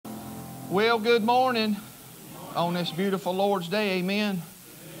Well, good morning on this beautiful Lord's Day. Amen.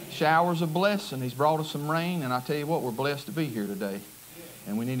 Showers of blessing. He's brought us some rain, and I tell you what, we're blessed to be here today.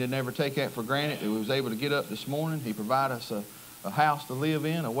 And we need to never take that for granted that we was able to get up this morning. He provided us a house to live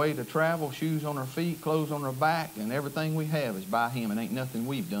in, a way to travel, shoes on our feet, clothes on our back, and everything we have is by Him. It ain't nothing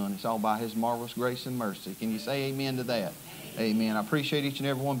we've done. It's all by His marvelous grace and mercy. Can you say amen to that? Amen. I appreciate each and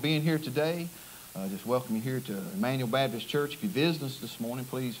every one being here today. Just welcome you here to Emmanuel Baptist Church. If you visit us this morning,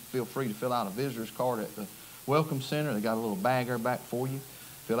 please feel free to fill out a visitor's card at the Welcome Center. They got a little bag there back for you.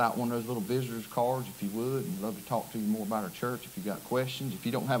 Fill out one of those little visitor's cards if you would. We'd love to talk to you more about our church if you've got questions. If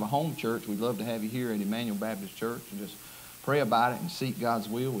you don't have a home church, we'd love to have you here at Emmanuel Baptist Church and just pray about it and seek God's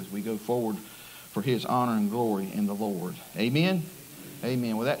will as we go forward for His honor and glory in the Lord. Amen?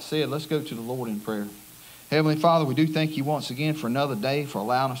 Amen. With that said, let's go to the Lord in prayer. Heavenly Father, we do thank you once again for another day, for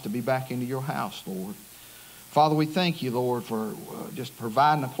allowing us to be back into your house, Lord. Father, we thank you, Lord, for just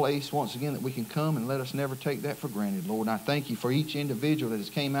providing a place once again that we can come, and let us never take that for granted, Lord. And I thank you for each individual that has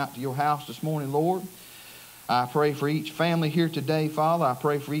came out to your house this morning, Lord. I pray for each family here today, Father. I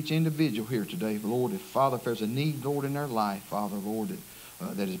pray for each individual here today, Lord. Father, if there's a need, Lord, in their life, Father, Lord,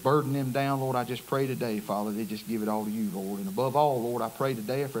 that is burdening them down, Lord, I just pray today, Father, they just give it all to you, Lord. And above all, Lord, I pray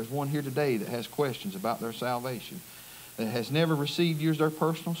today, if there's one here today that has questions about their salvation, that has never received you as their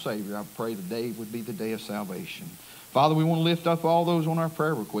personal Savior, I pray today would be the day of salvation. Father, we want to lift up all those on our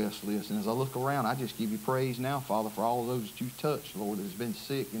prayer request list. And as I look around, I just give you praise now, Father, for all of those that you've touched, Lord, that has been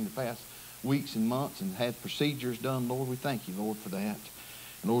sick in the past weeks and months and had procedures done, Lord. We thank you, Lord, for that.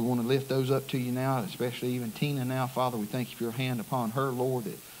 And Lord, we want to lift those up to you now, especially even Tina now, Father. We thank you for your hand upon her, Lord,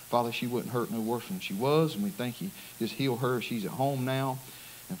 that, Father, she wouldn't hurt no worse than she was. And we thank you, just heal her. She's at home now.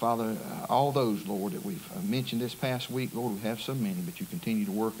 And Father, all those, Lord, that we've mentioned this past week, Lord, we have so many, but you continue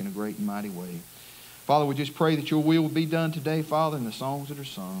to work in a great and mighty way. Father, we just pray that your will be done today, Father, in the songs that are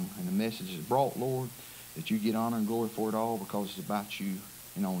sung and the messages brought, Lord, that you get honor and glory for it all because it's about you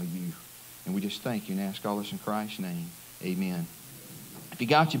and only you. And we just thank you and ask all this in Christ's name. Amen. If you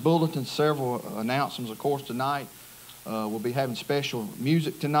got your bulletin, several announcements, of course, tonight. We'll be having special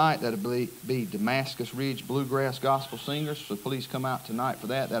music tonight. That'll be Damascus Ridge Bluegrass Gospel Singers. So please come out tonight for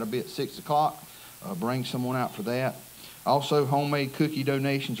that. That'll be at 6 o'clock. Bring someone out for that. Also, homemade cookie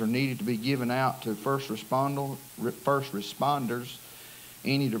donations are needed to be given out to first responders.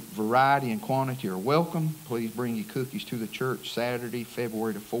 Any variety and quantity are welcome. Please bring your cookies to the church Saturday,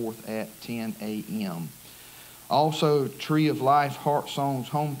 February the 4th at 10 a.m. Also, Tree of Life Heart Songs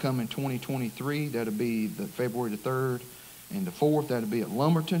Homecoming 2023. That'll be the February the 3rd and the 4th. That'll be at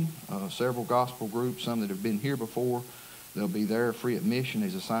Lumberton. Several gospel groups, some that have been here before. They'll be there, free admission.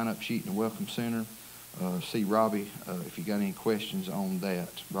 There's a sign-up sheet in the Welcome Center. See Robbie if you got any questions on that,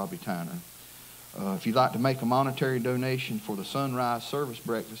 Robbie Tyner. If you'd like to make a monetary donation for the Sunrise Service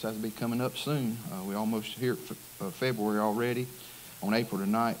Breakfast, that'll be coming up soon. We're almost here at February already. On April the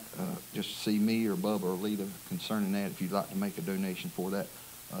 9th, just see me or Bubba or Lita concerning that if you'd like to make a donation for that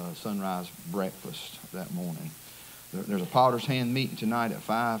sunrise breakfast that morning. There's a Potter's Hand meeting tonight at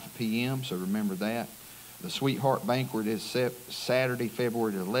 5 p.m., so remember that. The Sweetheart Banquet is Saturday,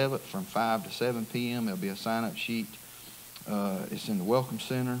 February the 11th from 5 to 7 p.m. There'll be a sign-up sheet. It's in the Welcome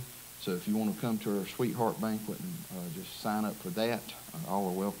Center, so if you want to come to our Sweetheart Banquet and just sign up for that, all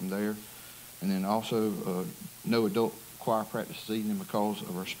are welcome there. And then also no adult choir practice this evening because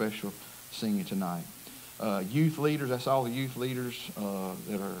of our special singing tonight. Youth leaders, that's all the youth leaders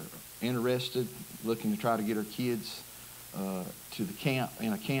that are interested, looking to try to get our kids to the camp,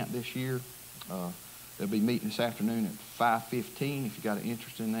 in a camp this year. They'll be meeting this afternoon at 5:15. If you got an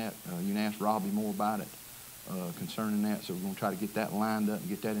interest in that, you can ask Robbie more about it concerning that. So we're going to try to get that lined up and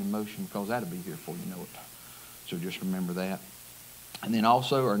get that in motion because that'll be here before you know it. So just remember that. And then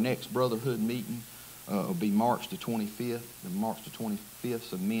also our next brotherhood meeting will be March the 25th. March the 25th,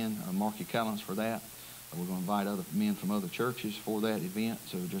 so men, mark your calendars for that. We're going to invite other men from other churches for that event,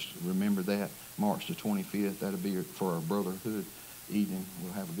 so just remember that, March the 25th. That'll be for our brotherhood evening.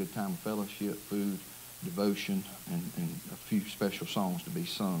 We'll have a good time of fellowship, food, devotion, and a few special songs to be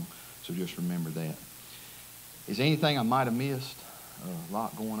sung, so just remember that. Is there anything I might have missed? A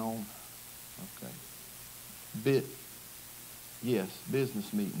lot going on. Okay. Yes,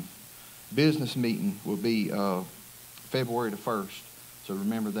 business meeting. Business meeting will be February the 1st. So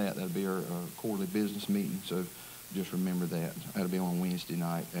remember that. That'll be our quarterly business meeting. So just remember that. That'll be on Wednesday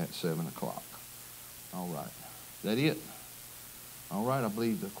night at 7 o'clock. All right. Is that it? All right. I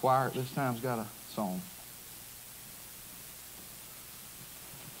believe the choir at this time's got a song.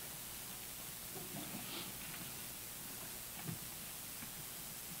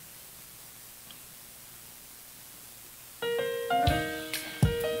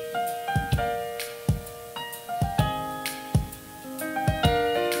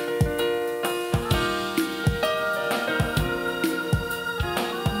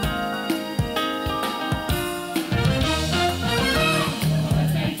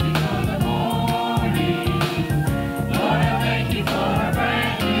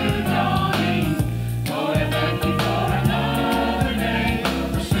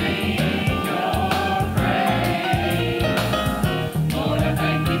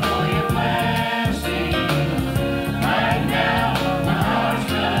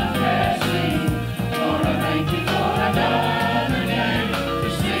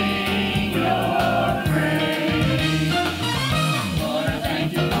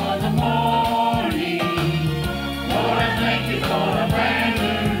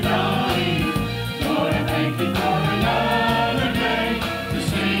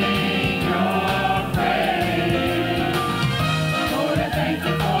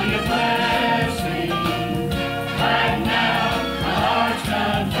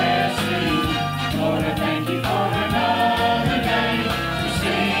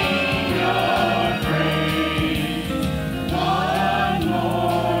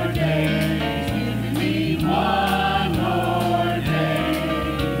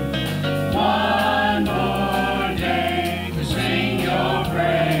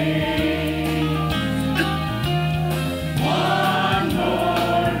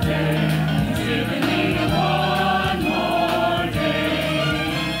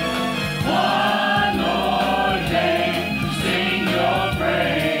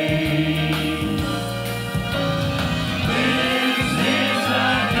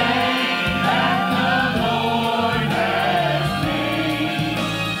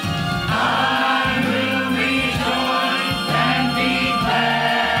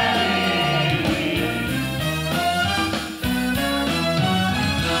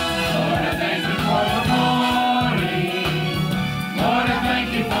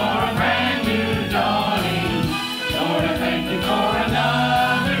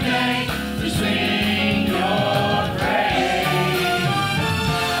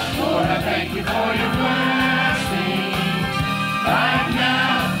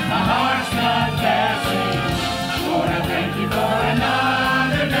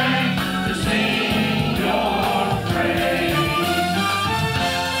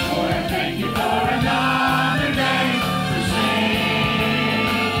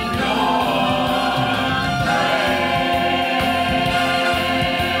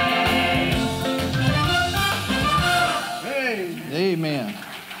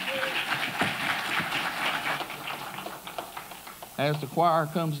 As the choir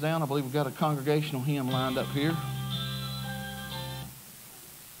comes down, I believe we've got a congregational hymn lined up here.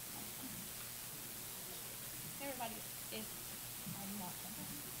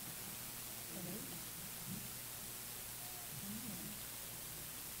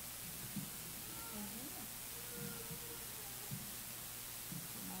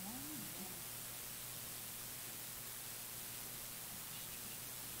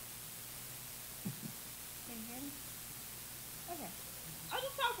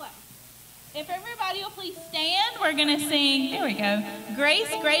 If everybody will please stand, we're going to sing, there we go, Grace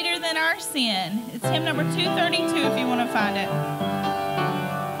Greater Than Our Sin. It's hymn number 232 if you want to find it.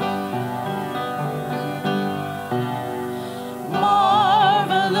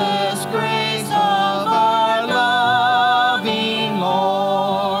 Marvelous grace of our loving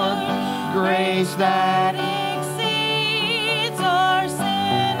Lord, grace that exceeds our sin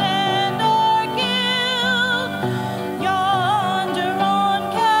and our guilt. Yonder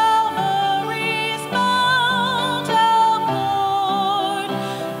on Calvary's mount outpoured,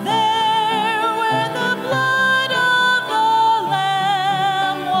 there where the blood of the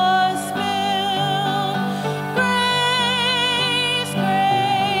Lamb was spilled. Grace,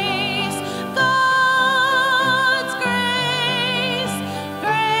 grace, God's grace,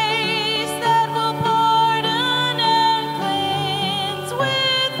 grace that will pardon and cleanse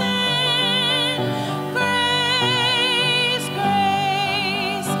within. Grace,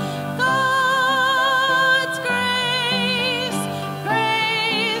 grace, God's grace,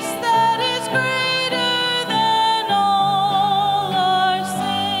 grace that is greater than all our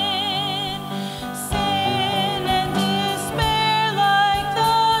sin. Sin and despair like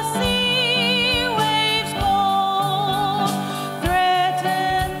the sea waves cold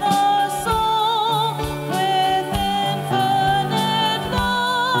threaten the soul with infinite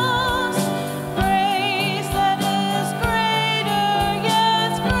loss. Grace that is greater,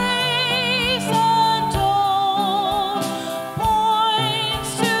 yes, grace untold,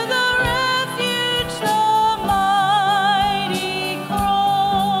 points to the refuge, the mighty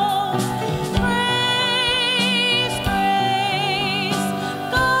cross. Grace, grace,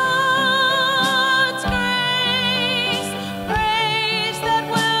 God's grace, grace that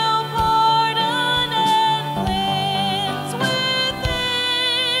will pardon and cleanse within.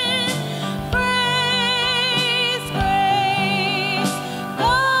 Grace, grace,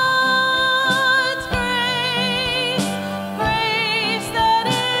 God's grace, grace that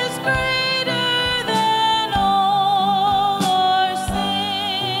is greater than all our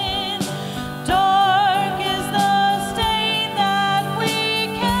sin. Dark is the stain that we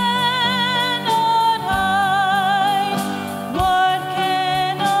cannot hide. What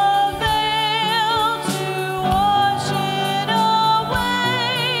can avail to wash it away?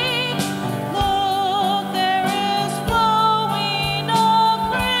 Look, there is flowing a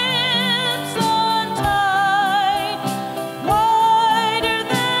crimson tide. Whiter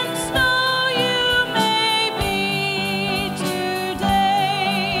than snow you may be today.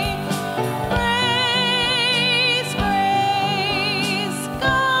 Grace, grace,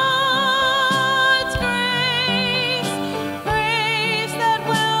 God's grace, grace that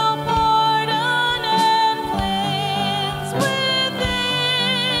will pardon and cleanse within.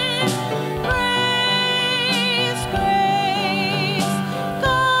 Grace, grace,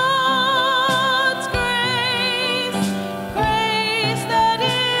 God's grace, grace that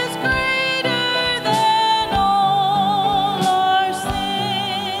is greater than all our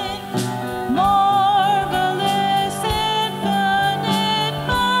sin. Marvelous, infinite,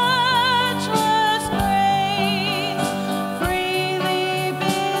 matchless grace, freely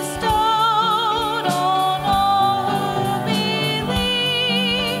bestowed on all who believe.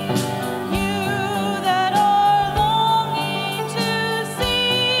 You that are longing to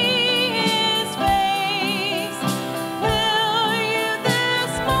see His face, will you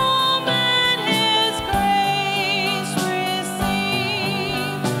this moment His grace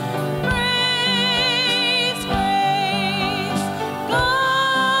receive? Grace, grace,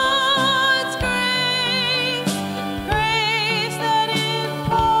 God's grace, grace that is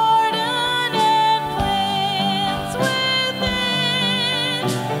pardon and cleanse within.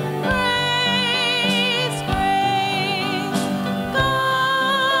 Grace, grace,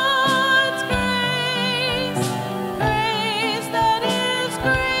 God's grace, grace that is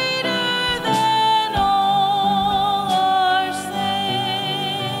greater than all our sin.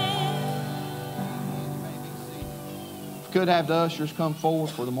 Could have the ushers come forward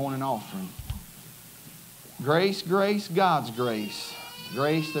for the morning offering. Grace, grace, God's grace.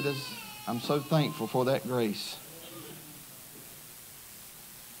 Grace that is, I'm so thankful for that grace.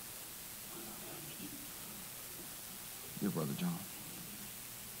 Your Brother John.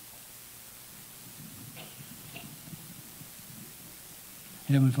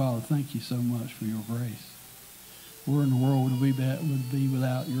 Heavenly Father, thank you so much for your grace. Where in the world would we be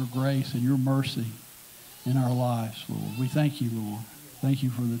without your grace and your mercy in our lives, Lord? We thank you, Lord. Thank you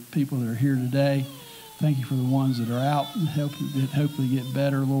for the people that are here today. Thank you for the ones that are out and hopefully get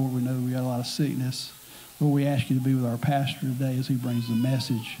better, Lord. We know we got a lot of sickness. Lord, we ask you to be with our pastor today as he brings the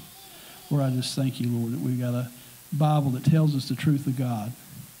message. Lord, I just thank you, Lord, that we've got a Bible that tells us the truth of God.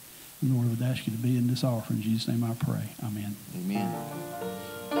 And Lord, I would ask you to be in this offering. In Jesus' name I pray. Amen. Amen.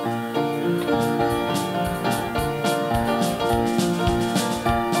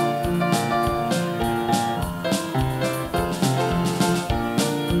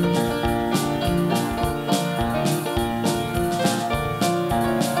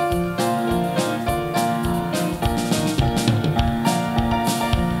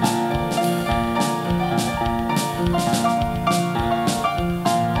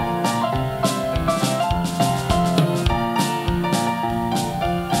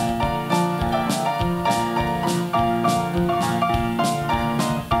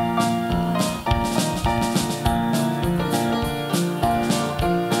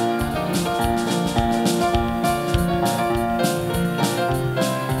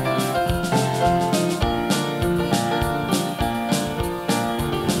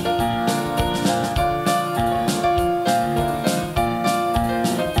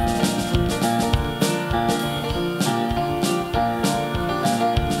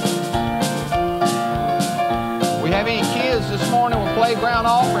 Playground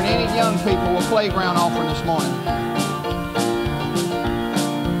offering. Any young people with playground offering this morning?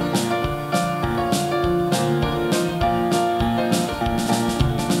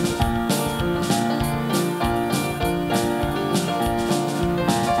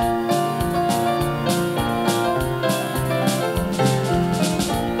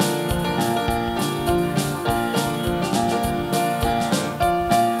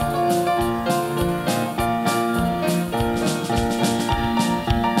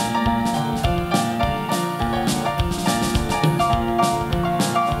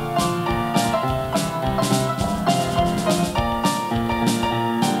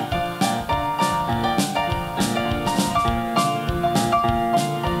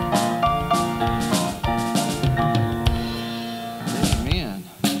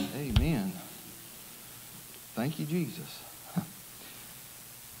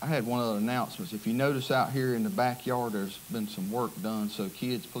 If you notice out here in the backyard, there's been some work done, so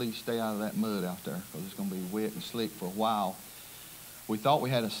kids, please stay out of that mud out there because it's going to be wet and slick for a while. We thought we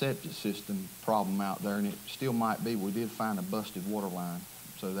had a septic system problem out there, and it still might be. We did find a busted water line.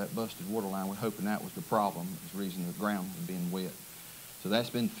 So that busted water line, we're hoping that was the problem. It's the reason the ground was being wet. So that's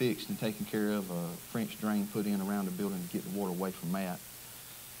been fixed and taken care of. A French drain put in around the building to get the water away from that.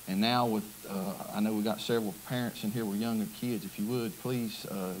 And now with, I know we've got several parents in here with younger kids. If you would, please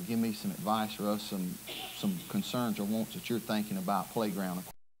give me some advice or us some concerns or wants that you're thinking about playground.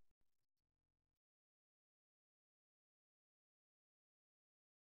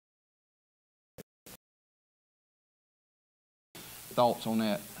 Thoughts on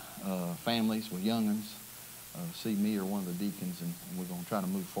that, families with young'uns, see me or one of the deacons, and we're going to try to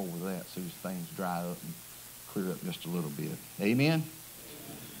move forward with that as soon as things dry up and clear up just a little bit. Amen?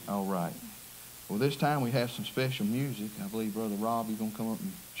 All right. Well, this time we have some special music. I believe Brother Rob, you're going to come up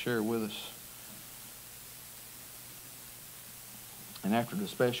and share with us. And after the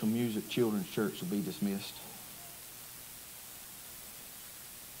special music, Children's Church will be dismissed.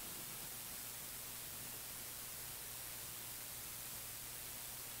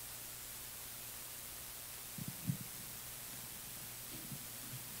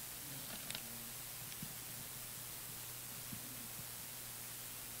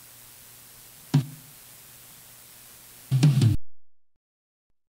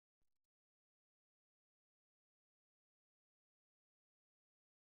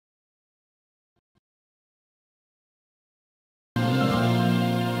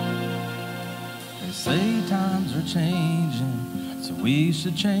 Say times are changing, so we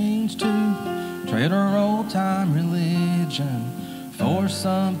should change too. Trade our old-time religion for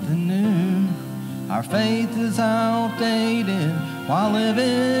something new. Our faith is outdated while living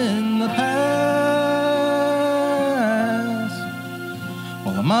in the past.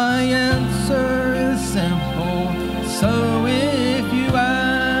 Well, my answer is simple, so if you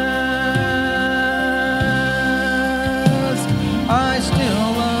ask, I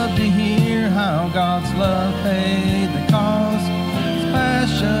still love to hear how God's love paid the cost. His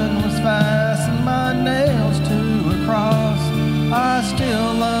passion was fastened by nails to a cross. I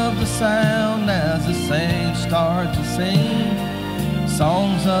still love the sound as the saints start to sing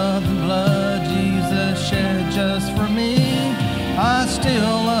songs of the blood Jesus shed just for me. I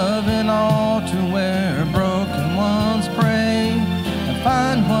still love an altar where broken ones pray and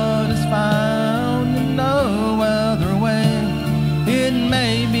find what is found in no other way. It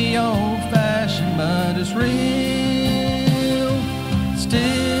may be old-fashioned, but it's real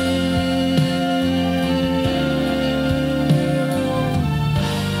still.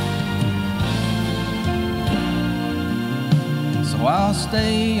 So I'll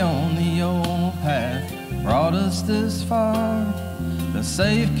stay on the old path, brought us this far, to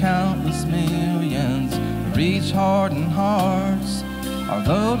save countless millions, to reach hardened hearts.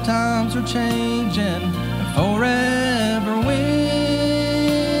 Although times are changing and forever will,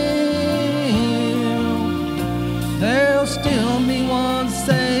 there'll still be one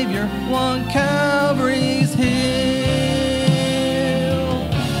Savior, one Calvary's hill.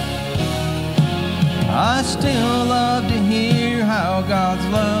 I still love to hear how God's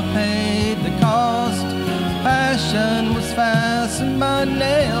love paid the cost. Passion was fastened by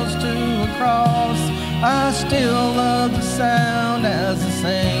nails to a cross. I still love the sound as the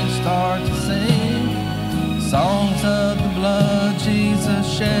saints start to sing songs of the blood Jesus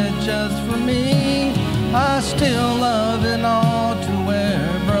shed just for me. I still love an altar where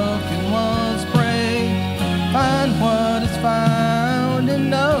broken ones pray, find what is found in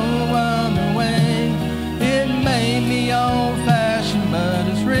no other way. It may be old-fashioned, but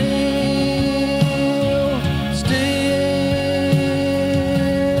it's real still.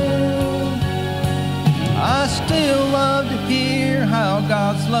 I still love to hear how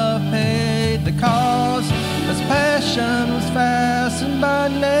God's love paid the cost, as passion was fastened by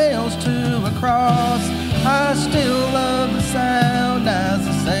nails to a cross. I still love the sound as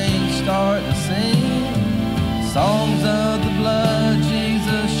the saints start to sing songs of the blood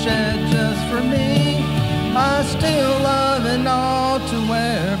Jesus shed just for me. I still love an altar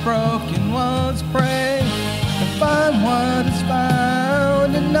where broken ones pray and find what is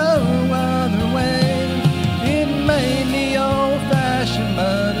found in no other way. It may be old-fashioned,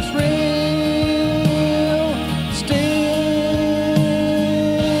 but it's real still.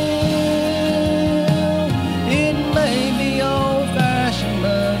 It may be old-fashioned,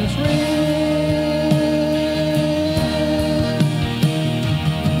 but it's real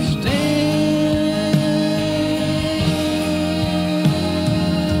still.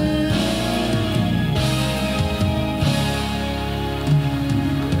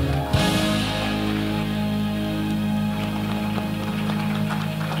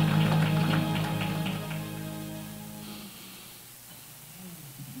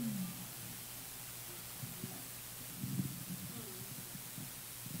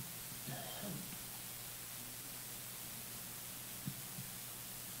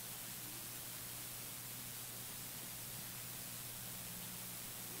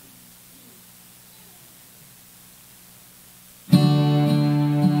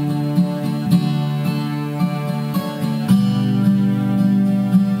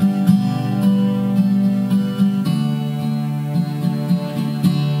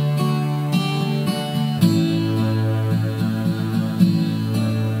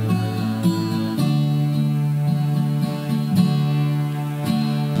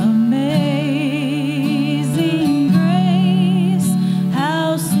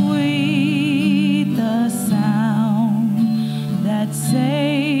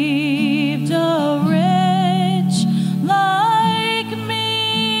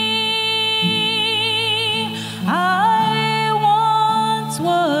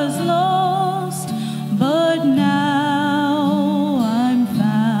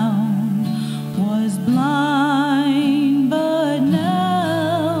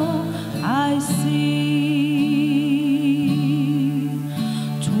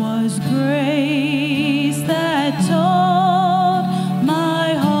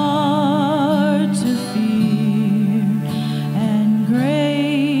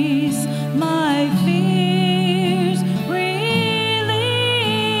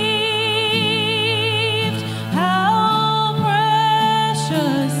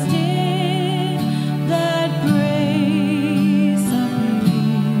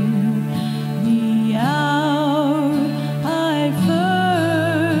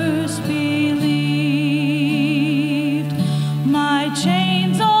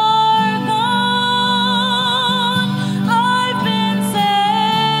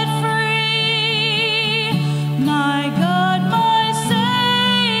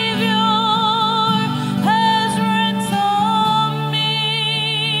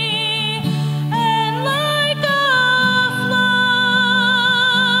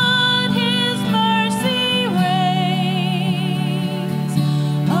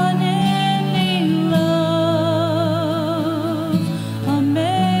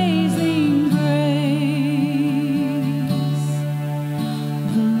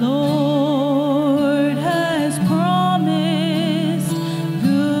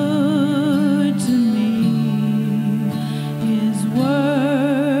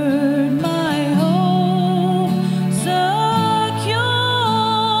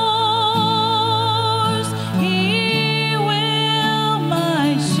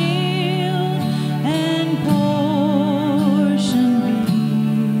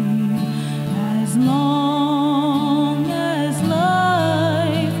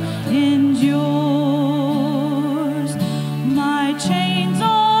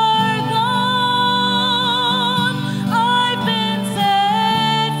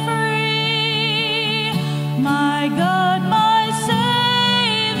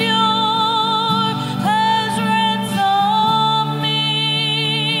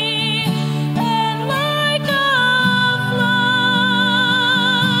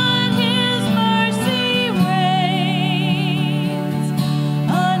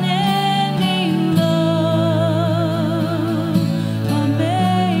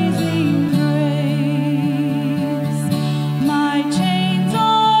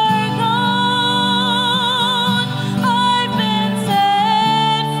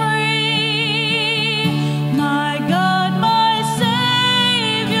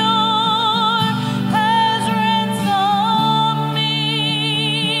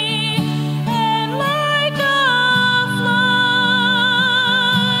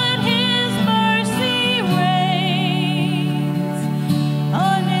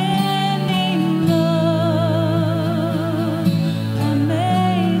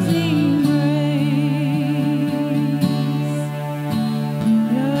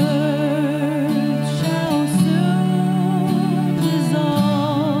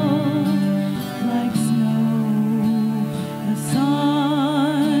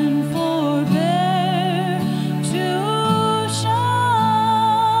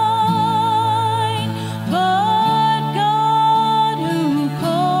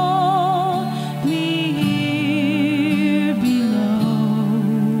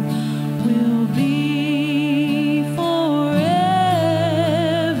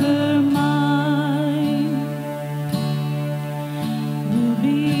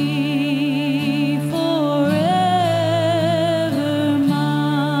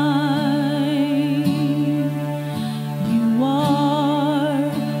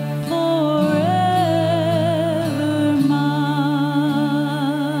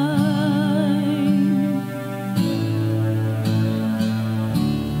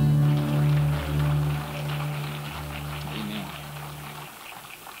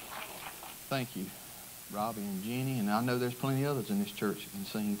 Thank you, Robbie and Jenny. And I know there's plenty of others in this church that can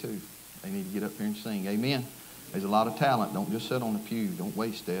sing too. They need to get up here and sing. Amen. There's a lot of talent. Don't just sit on the pew. Don't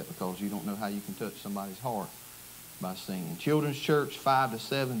waste that, because you don't know how you can touch somebody's heart by singing. Children's church, 5 to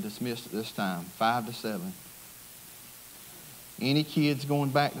 7, dismissed at this time. 5 to 7. Any kids going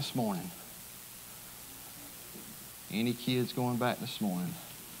back this morning? Any kids going back this morning?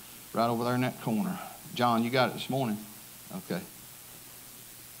 Right over there in that corner. John, you got it this morning? Okay.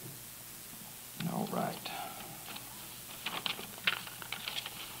 All right.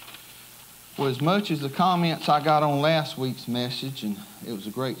 Well, as much as the comments I got on last week's message, and it was a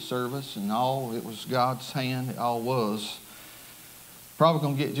great service, and all, it was God's hand, it all was, probably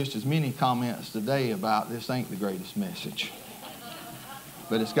going to get just as many comments today about this ain't the greatest message.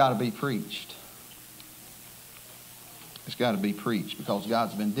 But it's got to be preached. It's got to be preached, because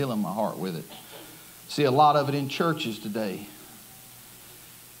God's been dealing my heart with it. See a lot of it in churches today.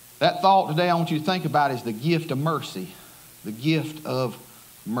 That thought today I want you to think about is the gift of mercy. The gift of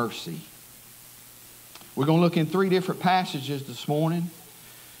mercy. We're going to look in 3 different passages this morning.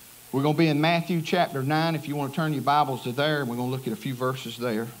 We're going to be in Matthew chapter 9. If you want to turn your Bibles to there, we're going to look at a few verses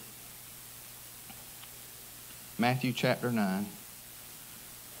there. Matthew chapter 9.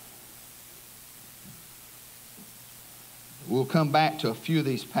 We'll come back to a few of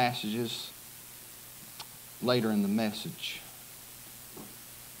these passages later in the message.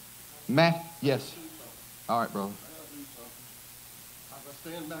 Yes. All right, brother. I was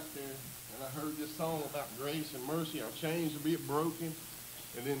standing back there, and I heard this song about grace and mercy. Our chains will be broken.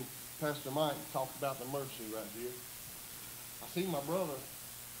 And then Pastor Mike talked about the mercy right here. I see my brother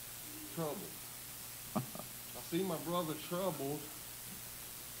troubled. I see my brother troubled.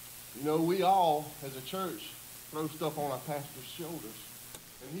 You know, we all, as a church, throw stuff on our pastor's shoulders.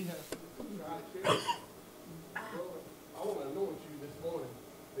 And he has to try to I want to anoint you this morning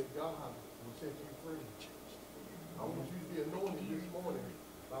that God will set you free. I want you to be anointed this morning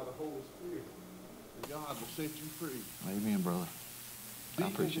by the Holy Spirit. And God will set you free. Amen, brother. I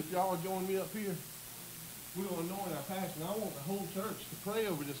appreciate if y'all join me up here, we're going to anoint our pastor. And I want the whole church to pray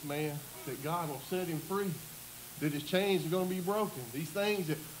over this man that God will set him free. That his chains are going to be broken. These things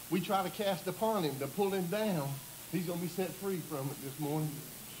that we try to cast upon him to pull him down, he's going to be set free from it this morning.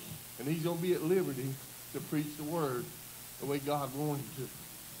 And he's going to be at liberty to preach the word the way God wanted him to.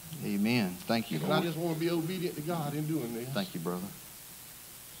 Amen. Thank you, And Lord. I just want to be obedient to God in doing this. Thank you, brother.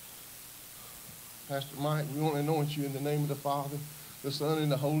 Pastor Mike, we want to anoint you in the name of the Father, the Son,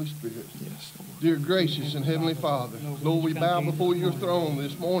 and the Holy Spirit. Yes, Lord. Dear gracious and Heavenly Father, Lord, we bow before your throne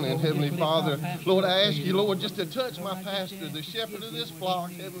this morning, Heavenly Father. Lord, I ask you, Lord, just to touch my pastor, the shepherd of this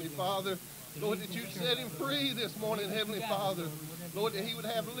flock, Heavenly Father. Lord, that you set him free this morning, Heavenly Father. Lord, that he would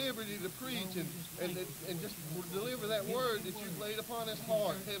have liberty to preach and just deliver that word that you've laid upon his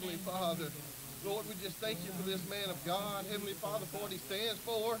heart, Heavenly Father. Lord, we just thank you for this man of God, Heavenly Father, for what he stands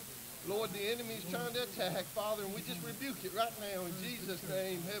for. Lord, the enemy's trying to attack, Father, and we just rebuke it right now in Jesus'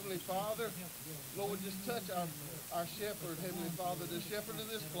 name, Heavenly Father. Lord, just touch our shepherd, Heavenly Father, the shepherd of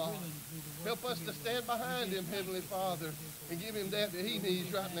this flock. Help us to stand behind him, Heavenly Father, and give him that he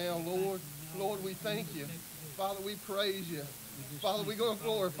needs right now, Lord. Lord, we thank you. Father, we praise you. Father, we're going to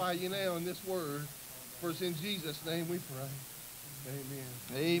glorify you now in this word. For it's in Jesus' name we pray. Amen.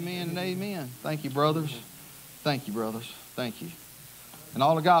 Amen and amen. Thank you, brothers. Thank you, brothers. Thank you. And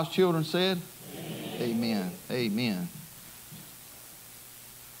all of God's children said, amen. Amen.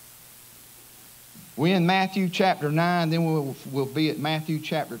 We're in Matthew chapter 9, then we'll be at Matthew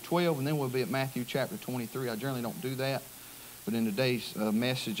chapter 12, and then we'll be at Matthew chapter 23. I generally don't do that, but in today's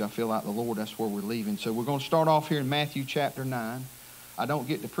message, I feel like the Lord, that's where we're leaving. So we're going to start off here in Matthew chapter 9. I don't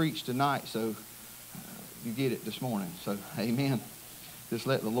get to preach tonight, so you get it this morning. So, amen. Just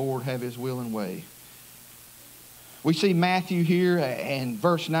let the Lord have his will and way. We see Matthew here, and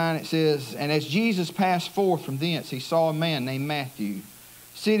verse 9 it says, "And as Jesus passed forth from thence, he saw a man named Matthew,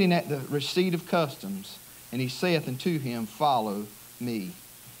 sitting at the receipt of customs, and he saith unto him, Follow me.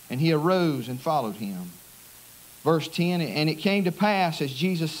 And he arose and followed him." Verse 10, "And it came to pass, as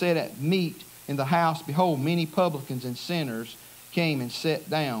Jesus sat at meat in the house, behold, many publicans and sinners came and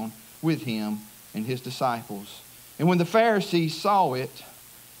sat down with him and his disciples. And when the Pharisees saw it,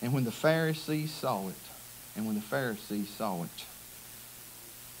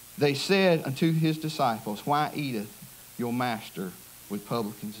 they said unto his disciples, Why eateth your master with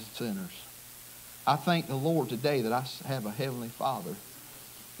publicans and sinners? I thank the Lord today that I have a heavenly Father,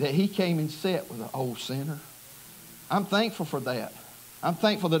 that he came and sat with an old sinner. I'm thankful for that. I'm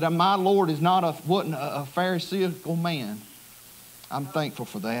thankful that my Lord wasn't a Pharisaical man. I'm thankful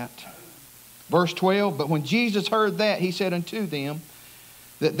for that. Verse 12, "But when Jesus heard that, he said unto them,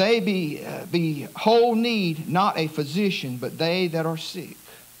 that they be whole need not a physician, but they that are sick.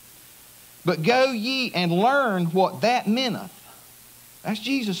 But go ye and learn what that meaneth. That's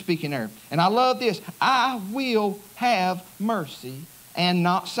Jesus speaking there. And I love this. I will have mercy and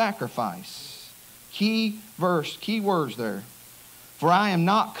not sacrifice. Key verse, key words there. For I am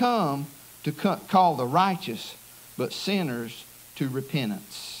not come to call the righteous, but sinners to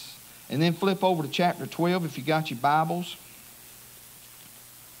repentance. And then flip over to chapter 12 if you got your Bibles.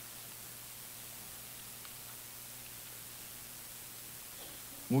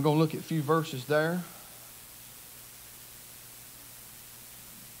 We're going to look at a few verses there.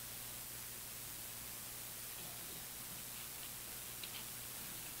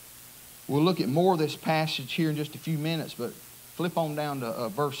 We'll look at more of this passage here in just a few minutes, but flip on down to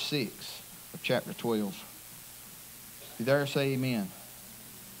verse 6 of chapter 12. If you there, say amen.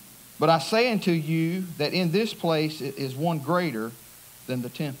 But I say unto you that in this place is one greater than the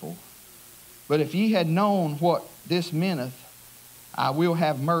temple. But if ye had known what this meaneth, I will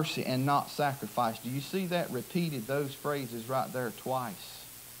have mercy and not sacrifice. Do you see that repeated, those phrases right there twice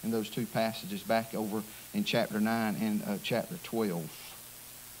in those two passages back over in chapter 9 and chapter 12?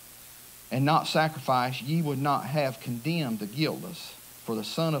 And not sacrifice, ye would not have condemned the guiltless, for the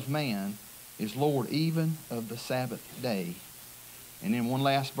Son of Man is Lord even of the Sabbath day. And then one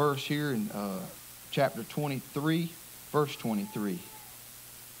last verse here in chapter 23, verse 23.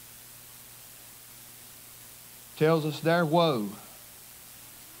 Tells us there, woe.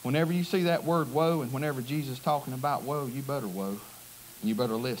 Whenever you see that word woe, and whenever Jesus is talking about woe, you better woe. And you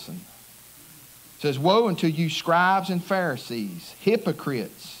better listen. It says, woe unto you scribes and Pharisees,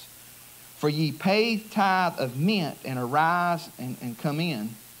 hypocrites! For ye pay tithe of mint, and arise and come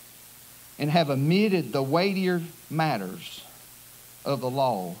in, and have omitted the weightier matters of the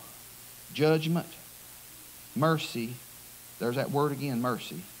law, judgment, mercy, there's that word again,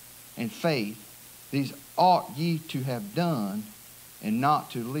 mercy, and faith. These ought ye to have done, and not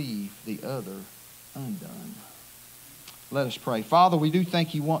to leave the other undone. Let us pray. Father, we do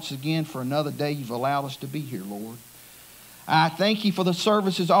thank you once again for another day you've allowed us to be here, Lord. I thank you for the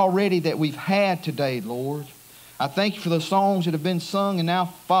services already that we've had today, Lord. I thank you for the songs that have been sung. And now,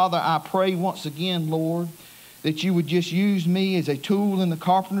 Father, I pray once again, Lord, that you would just use me as a tool in the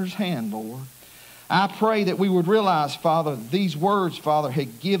carpenter's hand, Lord. I pray that we would realize, Father, these words, Father,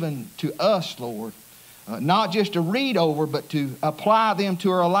 had given to us, Lord, not just to read over, but to apply them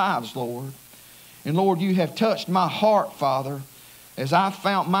to our lives, Lord. And Lord, you have touched my heart, Father, as I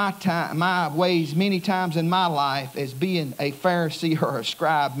found my ways many times in my life as being a Pharisee or a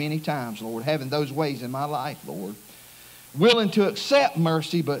scribe many times, Lord, having those ways in my life, Lord. Willing to accept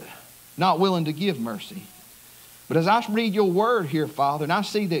mercy, but not willing to give mercy. But as I read your word here, Father, and I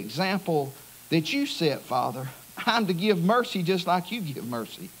see the example that you set, Father, I'm to give mercy just like you give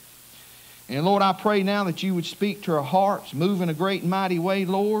mercy. And Lord, I pray now that you would speak to our hearts, move in a great and mighty way,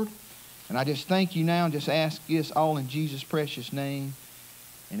 Lord. And I just thank you now and just ask this all in Jesus' precious name.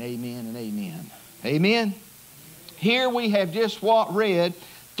 And amen and amen. Amen. Here we have just read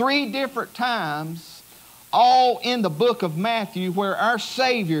 3 different times, all in the book of Matthew, where our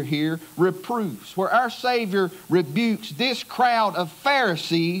Savior here reproves, where our Savior rebukes this crowd of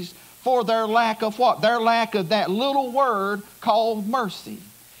Pharisees for their lack of what? Their lack of that little word called mercy.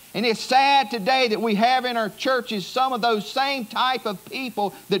 And it's sad today that we have in our churches some of those same type of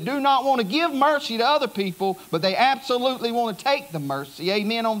people that do not want to give mercy to other people, but they absolutely want to take the mercy.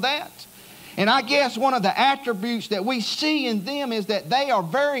 Amen on that? And I guess one of the attributes that we see in them is that they are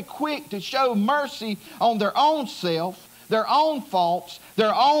very quick to show mercy on their own self, their own faults,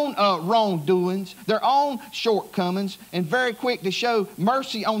 their own wrongdoings, their own shortcomings, and very quick to show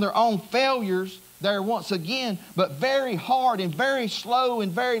mercy on their own failures there once again, but very hard and very slow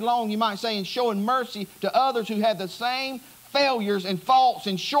and very long, you might say, in showing mercy to others who have the same failures and faults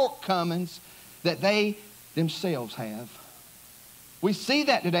and shortcomings that they themselves have. We see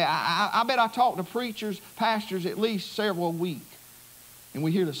that today. I bet I talk to preachers, pastors at least several a week, and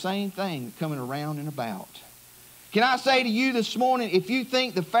we hear the same thing coming around and about. Can I say to you this morning, if you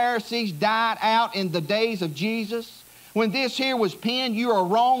think the Pharisees died out in the days of Jesus, when this here was penned, you are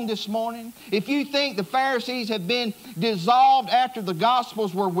wrong this morning. If you think the Pharisees have been dissolved after the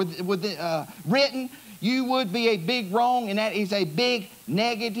Gospels were written, you would be a big wrong, and that is a big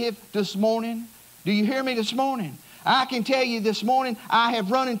negative this morning. Do you hear me this morning? I can tell you this morning, I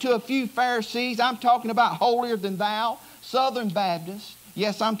have run into a few Pharisees. I'm talking about holier than thou, Southern Baptists.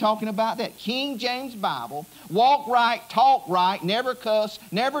 Yes, I'm talking about that. King James Bible. Walk right, talk right, never cuss,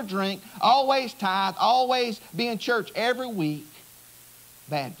 never drink, always tithe, always be in church every week.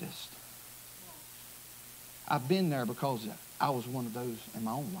 Baptist. I've been there because I was one of those in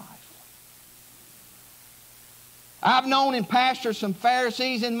my own life. I've known and pastored some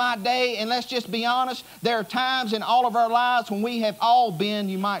Pharisees in my day, and let's just be honest, there are times in all of our lives when we have all been,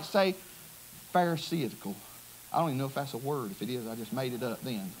 you might say, Pharisaical. I don't even know if that's a word. If it is, I just made it up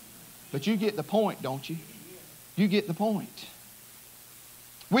then. But you get the point, don't you? You get the point.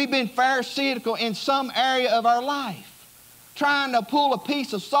 We've been Pharisaical in some area of our life, trying to pull a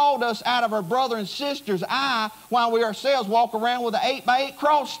piece of sawdust out of our brother and sister's eye while we ourselves walk around with an 8x8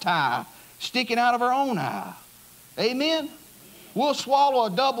 cross tie sticking out of our own eye. Amen? We'll swallow a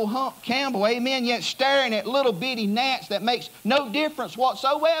double hump Campbell, amen, yet staring at little bitty gnats that makes no difference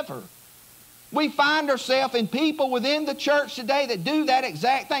whatsoever. We find ourselves in people within the church today that do that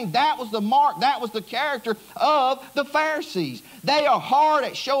exact thing. That was the mark, that was the character of the Pharisees. They are hard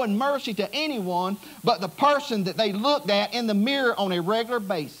at showing mercy to anyone but the person that they looked at in the mirror on a regular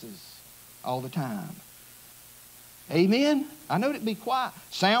basis all the time. Amen? I know it'd be quiet.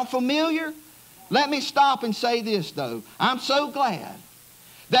 Sound familiar? Let me stop and say this, though. I'm so glad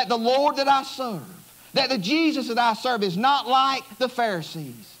that the Lord that I serve, that the Jesus that I serve is not like the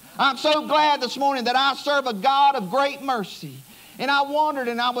Pharisees. I'm so glad this morning that I serve a God of great mercy. And I wondered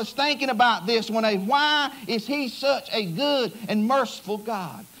and I was thinking about this why is He such a good and merciful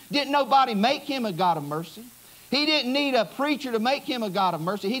God? Didn't nobody make Him a God of mercy? He didn't need a preacher to make Him a God of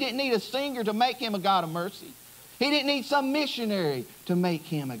mercy. He didn't need a singer to make Him a God of mercy. He didn't need some missionary to make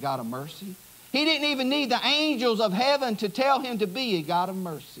Him a God of mercy. He didn't even need the angels of heaven to tell Him to be a God of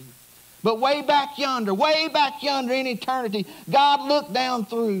mercy. But way back yonder in eternity, God looked down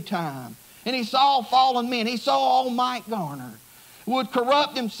through time and He saw fallen men. He saw old Mike Garner would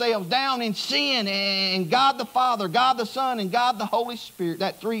corrupt themselves down in sin, and God the Father, God the Son, and God the Holy Spirit,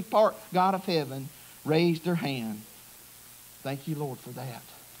 that three-part God of heaven, raised their hand. Thank you, Lord, for that.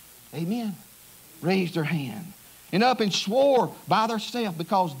 Amen. Raised their hand. And up and swore by themselves,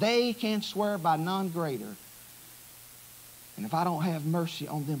 because they can swear by none greater. And if I don't have mercy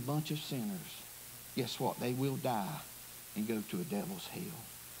on them bunch of sinners, guess what? They will die and go to a devil's hell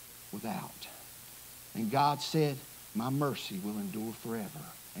without. And God said, my mercy will endure forever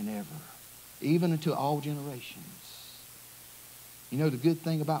and ever, even unto all generations. You know the good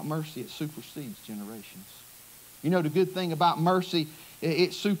thing about mercy, it supersedes generations. You know the good thing about mercy,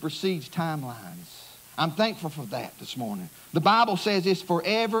 it supersedes timelines. I'm thankful for that this morning. The Bible says it's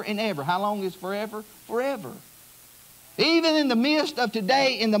forever and ever. How long is forever? Forever. Even in the midst of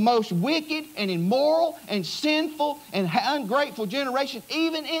today, in the most wicked and immoral and sinful and ungrateful generation,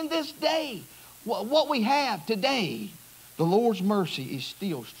 even in this day, what we have today, the Lord's mercy is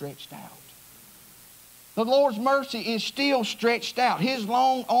still stretched out. The Lord's mercy is still stretched out. His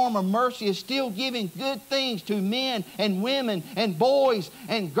long arm of mercy is still giving good things to men and women and boys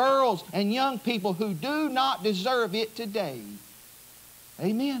and girls and young people who do not deserve it today.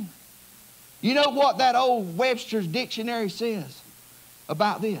 Amen. You know what that old Webster's dictionary says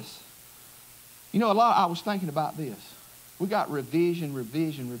about this? You know, I was thinking about this. We got revision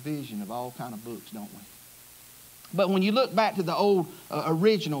of all kind of books, don't we? But when you look back to the old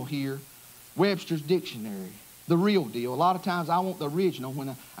original here, Webster's dictionary, the real deal. A lot of times I want the original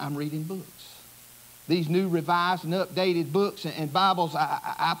when I'm reading books. These new revised and updated books and Bibles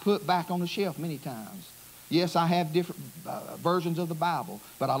I put back on the shelf many times. Yes, I have different versions of the Bible,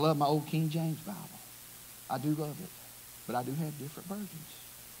 but I love my old King James Bible. I do love it, but I do have different versions.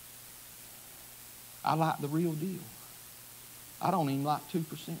 I like the real deal. I don't even like 2%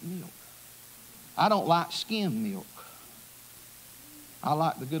 milk. I don't like skim milk. I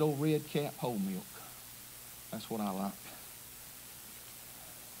like the good old red cap whole milk. That's what I like.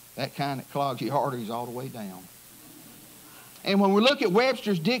 That kind that clogs your arteries all the way down. And when we look at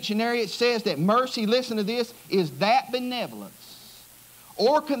Webster's dictionary, it says that mercy, listen to this, is that benevolence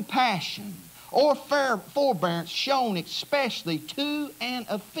or compassion or forbearance shown especially to an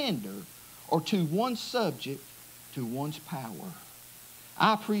offender or to one's subject to one's power.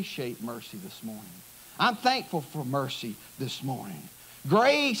 I appreciate mercy this morning. I'm thankful for mercy this morning.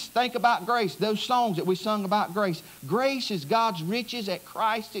 Grace, think about grace. Those songs that we sung about grace. Grace is God's riches at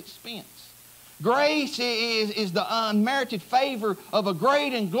Christ's expense. Grace is the unmerited favor of a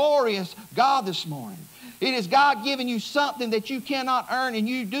great and glorious God this morning. It is God giving you something that you cannot earn and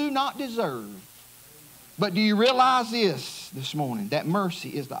you do not deserve. But do you realize this morning, that mercy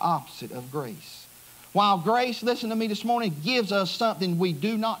is the opposite of grace? While grace, listen to me this morning, gives us something we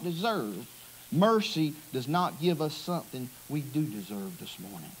do not deserve, mercy does not give us something we do deserve this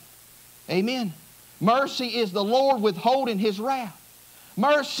morning. Amen. Mercy is the Lord withholding His wrath.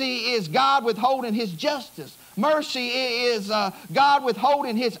 Mercy is God withholding His justice. Mercy is God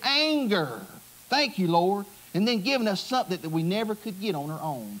withholding His anger. Thank you, Lord. and then giving us something that we never could get on our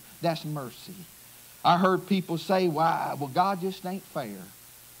own. That's mercy. I heard people say, well, God just ain't fair.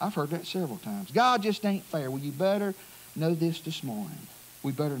 I've heard that several times. God just ain't fair. Well, you better know this morning.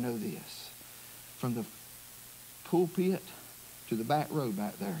 We better know this. From the pulpit to the back row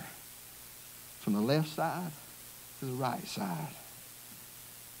back there, from the left side to the right side,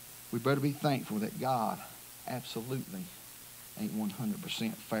 we better be thankful that God absolutely ain't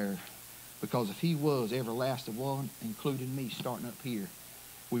 100% fair. Because if he was, every last one, including me starting up here,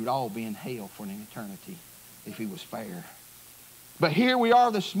 we would all be in hell for an eternity if he was fair. But here we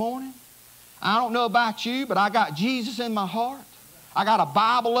are this morning. I don't know about you, but I got Jesus in my heart. I got a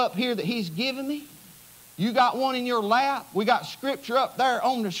Bible up here that he's given me. You got one in your lap. We got scripture up there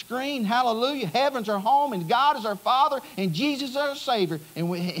on the screen. Hallelujah. Heaven's our home, and God is our Father, and Jesus is our Savior. And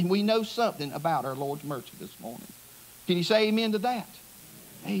we know something about our Lord's mercy this morning. Can you say amen to that?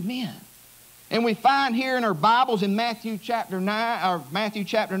 Amen. And we find here in our Bibles in Matthew chapter 9 and Matthew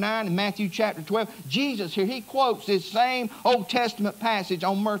chapter 12, Jesus here, he quotes this same Old Testament passage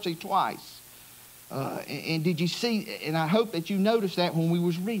on mercy twice. And did you see, and I hope that you noticed that when we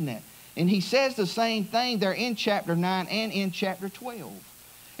was reading that. And he says the same thing there in chapter 9 and in chapter 12.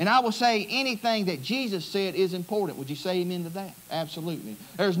 And I will say anything that Jesus said is important. Would you say amen to that? Absolutely.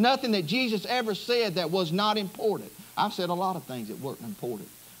 There's nothing that Jesus ever said that was not important. I've said a lot of things that weren't important.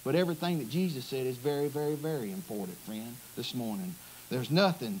 But everything that Jesus said is very, very, very important, friend, this morning. There's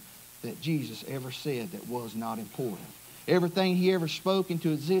nothing that Jesus ever said that was not important. Everything he ever spoke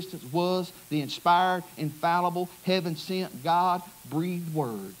into existence was the inspired, infallible, heaven-sent, God-breathed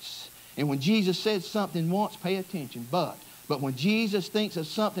words. And when Jesus said something once, pay attention. But when Jesus thinks of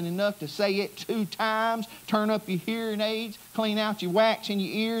something enough to say it 2 times, turn up your hearing aids, clean out your wax in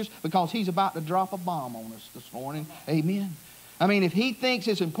your ears, because he's about to drop a bomb on us this morning. Amen. I mean, if he thinks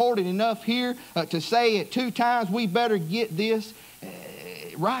it's important enough here to say it 2 times, we better get this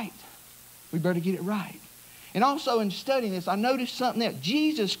right. We better get it right. And also in studying this, I noticed something else.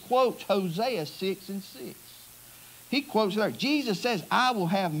 Jesus quotes Hosea 6:6. He quotes there. Jesus says, I will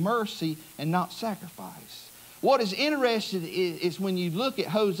have mercy and not sacrifice. What is interesting is when you look at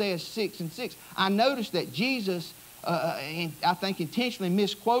Hosea 6:6, I noticed that Jesus, and I think intentionally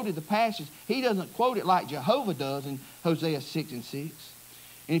misquoted the passage. He doesn't quote it like Jehovah does in Hosea 6:6.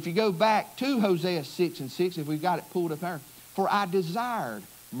 And if you go back to Hosea 6:6, if we've got it pulled up there, for I desired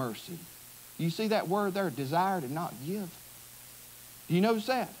mercy. You see that word there, desired and not give? Do you notice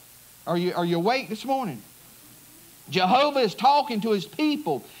that? Are you awake this morning? Jehovah is talking to his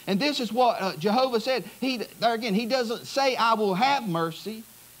people. And this is what Jehovah said. There again, he doesn't say, I will have mercy.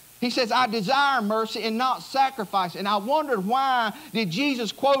 He says, I desire mercy and not sacrifice. And I wondered why did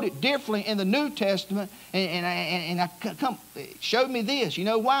Jesus quote it differently in the New Testament. And it showed me this. You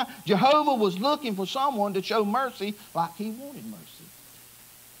know why? Jehovah was looking for someone to show mercy like he wanted mercy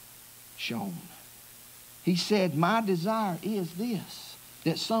shown. He said, my desire is this,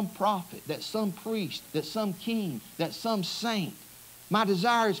 that some prophet, that some priest, that some king, that some saint, my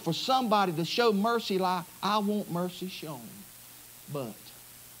desire is for somebody to show mercy like I want mercy shown. But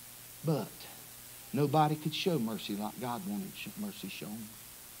nobody could show mercy like God wanted mercy shown.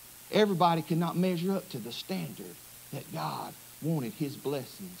 Everybody could not measure up to the standard that God wanted his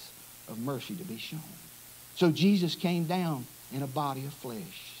blessings of mercy to be shown. So Jesus came down in a body of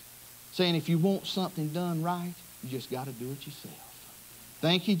flesh, saying if you want something done right, you just got to do it yourself.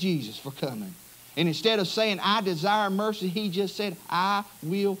 Thank you, Jesus, for coming. And instead of saying, I desire mercy, he just said, I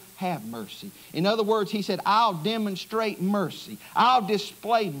will have mercy. In other words, he said, I'll demonstrate mercy. I'll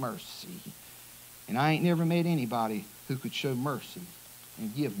display mercy. And I ain't never met anybody who could show mercy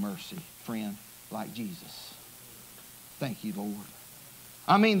and give mercy, friend, like Jesus. Thank you, Lord.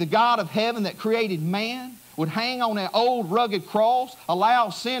 I mean, the God of heaven that created man would hang on that old rugged cross, allow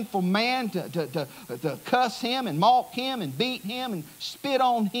sinful man to cuss him and mock him and beat him and spit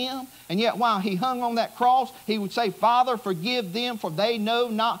on him. And yet while he hung on that cross, he would say, Father, forgive them, for they know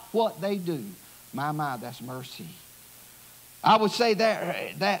not what they do. My, that's mercy. I would say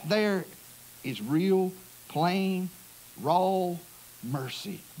that there is real, plain, raw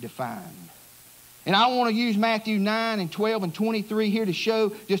mercy defined. And I want to use Matthew 9 and 12 and 23 here to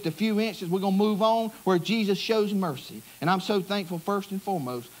show just a few instances. We're going to move on where Jesus shows mercy. And I'm so thankful first and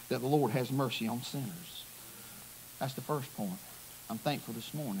foremost that the Lord has mercy on sinners. That's the first point. I'm thankful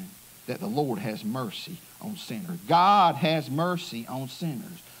this morning that the Lord has mercy on sinners. God has mercy on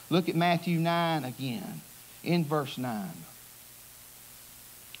sinners. Look at Matthew 9 again in verse 9.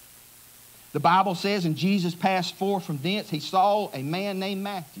 The Bible says, and Jesus passed forth from thence. He saw a man named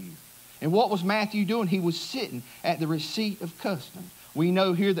Matthew. And what was Matthew doing? He was sitting at the receipt of custom. We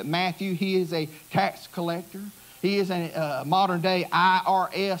know here that Matthew, he is a tax collector. He is a modern day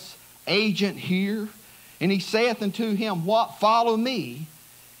IRS agent here. And he saith unto him, what? Follow me.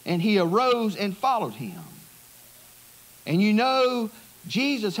 And he arose and followed him. And you know,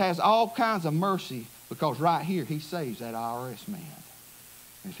 Jesus has all kinds of mercy because right here he saves that IRS man.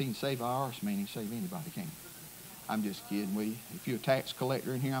 And if he can save an IRS man, he can save anybody, can't he? I'm just kidding with you. If you're a tax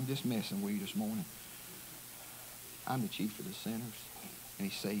collector in here, I'm just messing with you this morning. I'm the chief of the sinners, and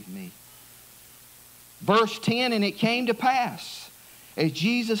he saved me. Verse 10, and it came to pass, as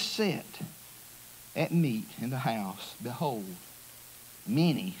Jesus sat at meat in the house, behold,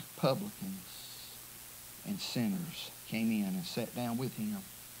 many publicans and sinners came in and sat down with him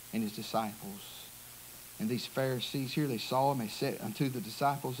and his disciples. And these Pharisees here, they saw him, they said unto the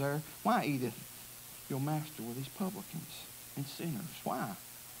disciples there, why eateth your master with these publicans and sinners? Why?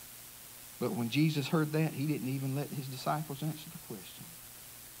 But when Jesus heard that, he didn't even let his disciples answer the question.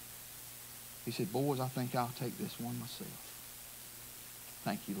 He said, boys, I think I'll take this one myself.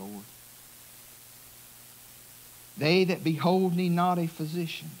 Thank you, Lord. They that behold need not a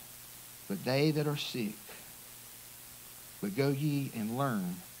physician, but they that are sick. But go ye and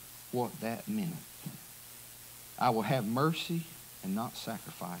learn what that meaneth. I will have mercy and not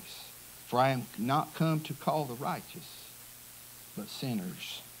sacrifice. For I am not come to call the righteous, but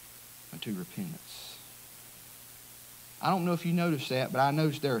sinners unto repentance. I don't know if you noticed that, but I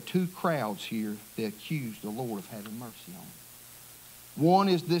noticed there are two crowds here that accuse the Lord of having mercy on. One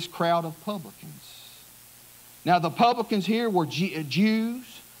is this crowd of publicans. Now the publicans here were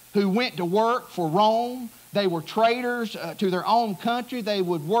Jews who went to work for Rome. They were traitors to their own country. They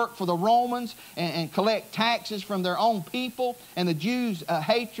would work for the Romans and collect taxes from their own people. And the Jews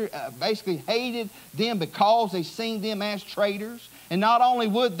basically hated them because they seen them as traitors. And not only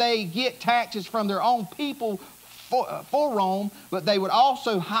would they get taxes from their own people for Rome, but they would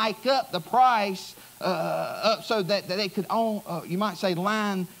also hike up the price up so that they could own, you might say,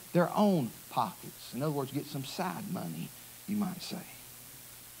 line their own pockets. In other words, get some side money, you might say.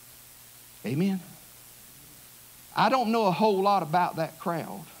 Amen? I don't know a whole lot about that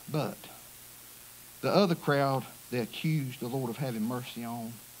crowd, but the other crowd they accused the Lord of having mercy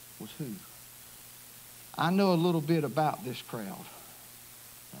on was who? I know a little bit about this crowd.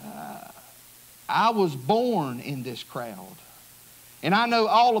 I was born in this crowd. And I know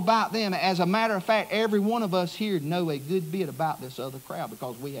all about them. As a matter of fact, every one of us here know a good bit about this other crowd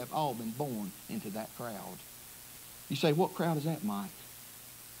because we have all been born into that crowd. You say, what crowd is that, Mike?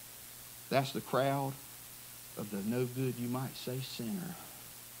 That's the crowd of the no good, you might say, sinner.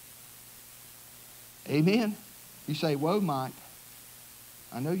 Amen? You say, whoa, Mike,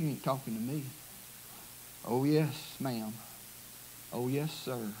 I know you ain't talking to me. Oh, yes, ma'am. Oh, yes,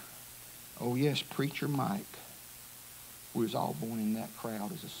 sir. Oh, yes, Preacher Mike. We was all born in that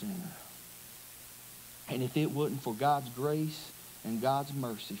crowd as a sinner. And if it wasn't for God's grace and God's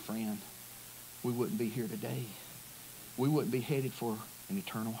mercy, friend, we wouldn't be here today. We wouldn't be headed for an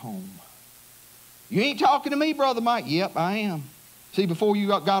eternal home. You ain't talking to me, Brother Mike. Yep, I am. See, before you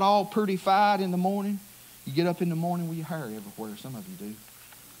got all pretty-fied in the morning, you get up in the morning with your hair everywhere. Some of you do.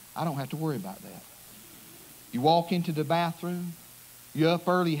 I don't have to worry about that. You walk into the bathroom. You're up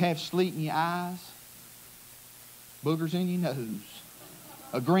early, you have sleep in your eyes. Boogers in your nose.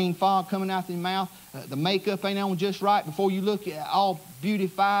 A green fog coming out of your mouth. The makeup ain't on just right. Before you look all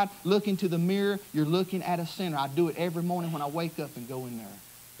beautified, look into the mirror, you're looking at a sinner. I do it every morning when I wake up and go in there.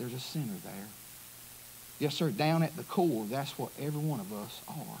 There's a sinner there. Yes, sir, down at the core, that's what every one of us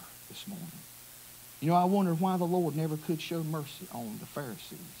are this morning. You know, I wonder why the Lord never could show mercy on the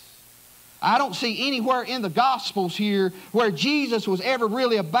Pharisees. I don't see anywhere in the Gospels here where Jesus was ever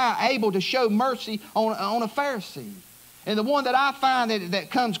really able to show mercy on a Pharisee. And the one that I find that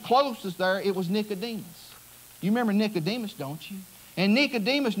comes closest there, it was Nicodemus. You remember Nicodemus, don't you? And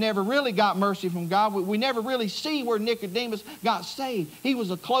Nicodemus never really got mercy from God. We never really see where Nicodemus got saved. He was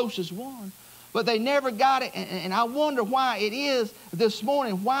the closest one. But they never got it, and I wonder why it is this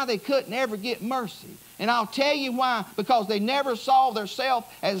morning, why they couldn't ever get mercy. And I'll tell you why. Because they never saw themselves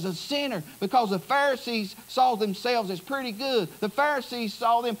as a sinner. Because the Pharisees saw themselves as pretty good. The Pharisees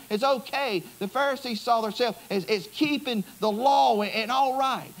saw them as okay. The Pharisees saw themselves as keeping the law and all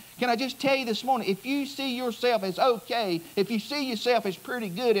right. Can I just tell you this morning, if you see yourself as okay, if you see yourself as pretty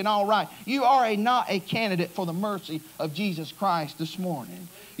good and all right, you are not a candidate for the mercy of Jesus Christ this morning.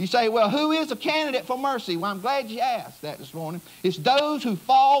 You say, well, who is a candidate for mercy? Well, I'm glad you asked that this morning. It's those who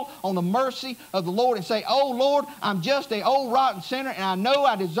fall on the mercy of the Lord and say, oh, Lord, I'm just an old rotten sinner, and I know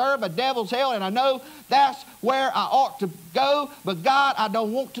I deserve a devil's hell, and I know that's where I ought to go, but God, I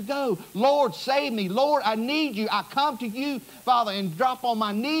don't want to go. Lord, save me. Lord, I need you. I come to you, Father, and drop on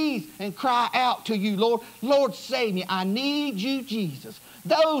my knees and cry out to you, Lord. Lord, save me. I need you, Jesus.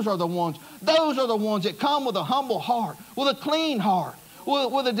 Those are the ones that come with a humble heart, with a clean heart,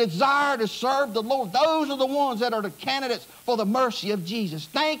 with a desire to serve the Lord. Those are the ones that are the candidates for the mercy of Jesus.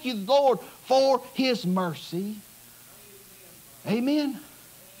 Thank you, Lord, for his mercy. Amen.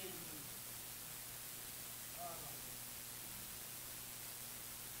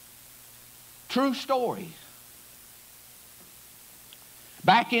 True story.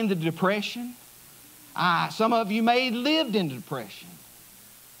 Back in the Depression, some of you may have lived in the Depression.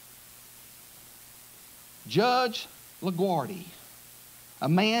 Judge LaGuardia, a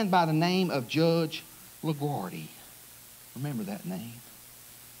man by the name of Judge LaGuardia. Remember that name.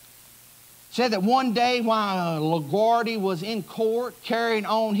 Said that one day while LaGuardia was in court carrying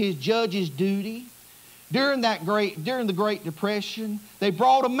on his judge's duty, during the Great Depression, they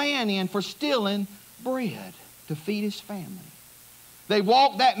brought a man in for stealing bread to feed his family. They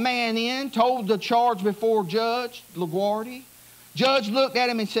walked that man in, told the charge before Judge LaGuardia. Judge looked at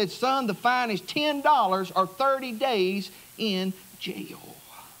him and said, son, the fine is $10 or 30 days in jail.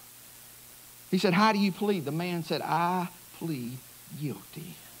 He said, how do you plead? The man said, I plead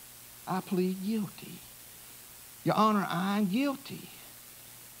guilty. I plead guilty. Your Honor, I'm guilty.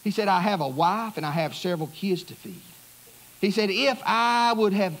 He said, I have a wife and I have several kids to feed. He said, if I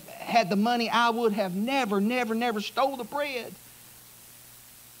would have had the money, I would have never stole the bread.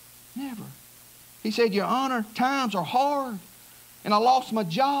 Never. He said, Your Honor, times are hard and I lost my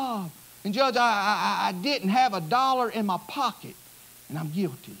job. And Judge, I didn't have $1 in my pocket and I'm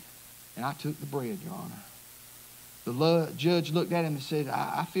guilty. And I took the bread, Your Honor. The judge looked at him and said,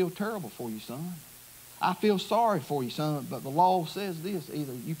 I feel terrible for you, son. I feel sorry for you, son, but the law says this.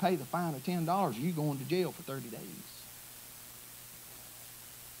 Either you pay the fine of $10 or you go into jail for 30 days.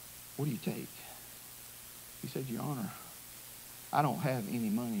 What do you take? He said, Your Honor, I don't have any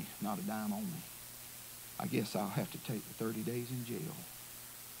money, not a dime on me. I guess I'll have to take the 30 days in jail.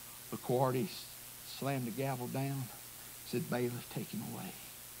 LaGuardia slammed the gavel down, said, bailiff, take him away.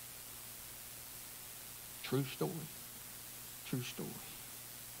 True story. True story.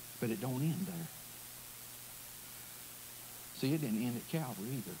 But it don't end there. See, it didn't end at Calvary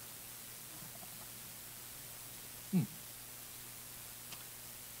either.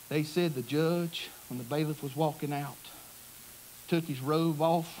 They said the judge, when the bailiff was walking out, took his robe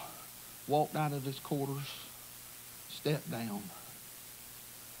off, walked out of his quarters, stepped down,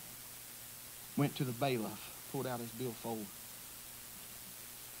 went to the bailiff, pulled out his billfold.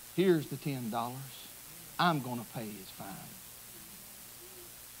 Here's the $10. I'm going to pay his fine.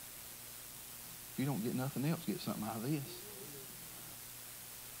 If you don't get nothing else, get something out of this.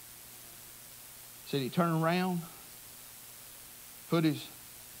 Said he turned around, put his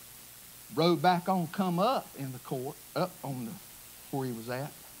robe back on, come up in the court, up on where he was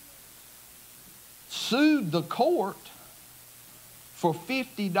at, sued the court for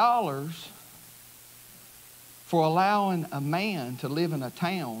 $50 for allowing a man to live in a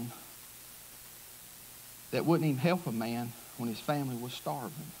town that wouldn't even help a man when his family was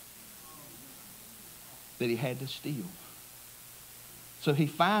starving, that he had to steal. So he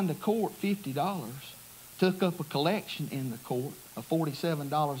fined the court $50, took up a collection in the court of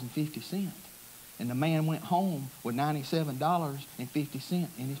 $47.50, and the man went home with $97.50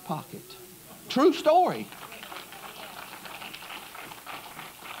 in his pocket. True story.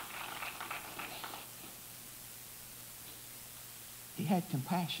 He had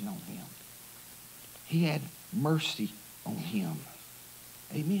compassion on him. He had mercy on him.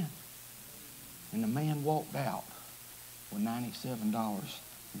 Amen. And the man walked out with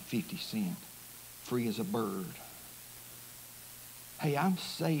 $97.50, free as a bird. Hey, I'm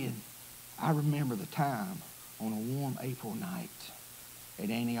saying, I remember the time on a warm April night at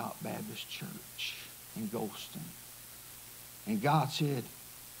Antioch Baptist Church in Golston. And God said,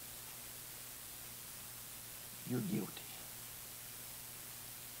 you're guilty.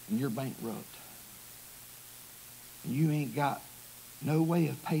 And you're bankrupt. And you ain't got no way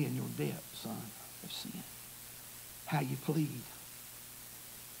of paying your debt, son, of sin. How you plead.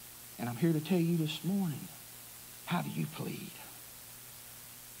 And I'm here to tell you this morning, how do you plead?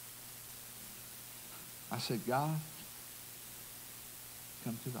 I said, God,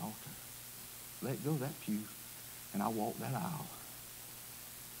 come to the altar. Let go of that pew, and I walk that aisle.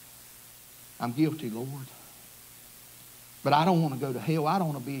 I'm guilty, Lord. But I don't want to go to hell. I don't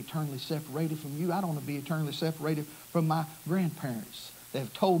want to be eternally separated from you. I don't want to be eternally separated from my grandparents that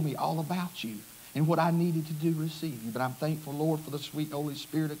have told me all about you and what I needed to do to receive you. But I'm thankful, Lord, for the sweet Holy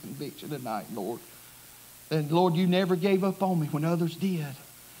Spirit of conviction tonight, Lord. And, Lord, you never gave up on me when others did.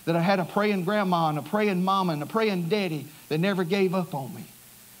 That I had a praying grandma and a praying mama and a praying daddy that never gave up on me.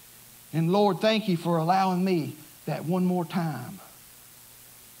 And, Lord, thank you for allowing me that one more time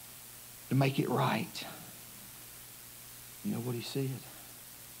to make it right. You know what he said?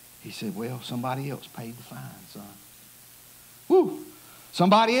 He said, well, somebody else paid the fine, son. Woo!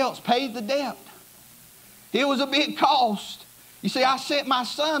 Somebody else paid the debt. It was a big cost. You see, I sent my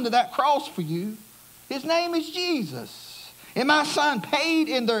son to that cross for you. His name is Jesus. And my son paid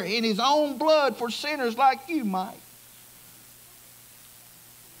in his own blood for sinners like you might.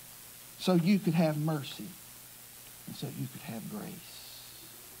 So you could have mercy. And so you could have grace.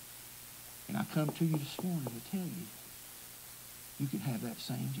 And I come to you this morning to tell you, you can have that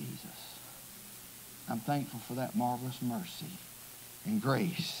same Jesus. I'm thankful for that marvelous mercy and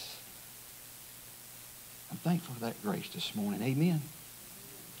grace. I'm thankful for that grace this morning. Amen.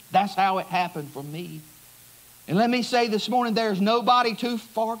 That's how it happened for me. And let me say this morning, there's nobody too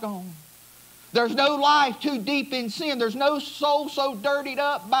far gone. There's no life too deep in sin. There's no soul so dirtied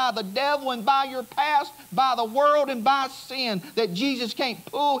up by the devil and by your past, by the world and by sin, that Jesus can't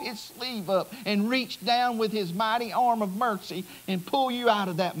pull his sleeve up and reach down with his mighty arm of mercy and pull you out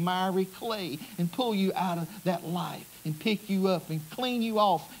of that miry clay and pull you out of that life and pick you up and clean you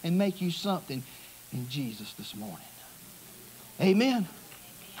off and make you something in Jesus this morning. Amen.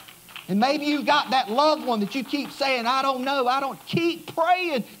 And maybe you got that loved one that you keep saying, I don't know. Keep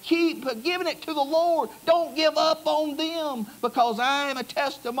praying. Keep giving it to the Lord. Don't give up on them, because I am a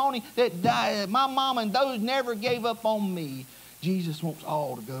testimony that my mom and those never gave up on me. Jesus wants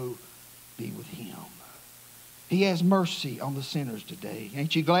all to go be with him. He has mercy on the sinners today.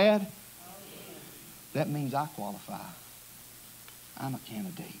 Ain't you glad? That means I qualify. I'm a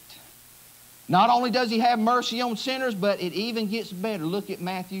candidate. Not only does he have mercy on sinners, but it even gets better. Look at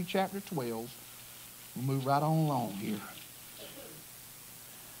Matthew chapter 12. We'll move right on along here.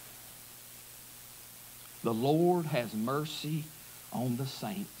 The Lord has mercy on the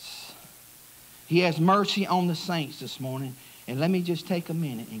saints. He has mercy on the saints this morning. And let me just take a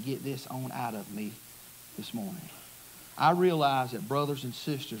minute and get this on out of me this morning. I realize that brothers and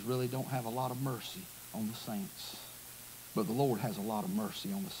sisters really don't have a lot of mercy on the saints. But the Lord has a lot of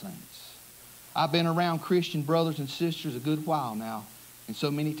mercy on the saints. I've been around Christian brothers and sisters a good while now, and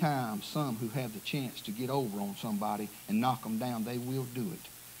so many times some who have the chance to get over on somebody and knock them down, they will do it,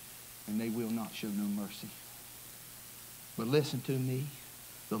 and they will not show no mercy. But listen to me,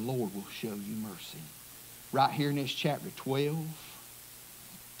 the Lord will show you mercy. Right here in this chapter 12,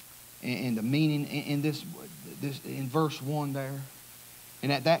 and the meaning in this in verse 1 there,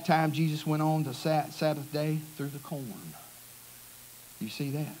 and at that time Jesus went on the Sabbath day through the corn. You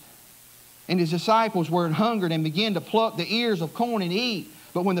see that? And his disciples were hungered and began to pluck the ears of corn and eat.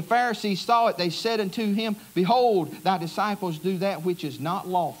 But when the Pharisees saw it, they said unto him, Behold, thy disciples do that which is not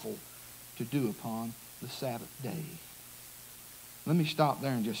lawful to do upon the Sabbath day. Let me stop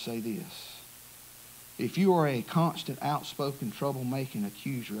there and just say this. If you are a constant, outspoken, troublemaking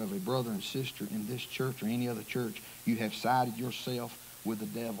accuser of a brother and sister in this church or any other church, you have sided yourself with the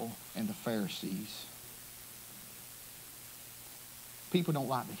devil and the Pharisees. People don't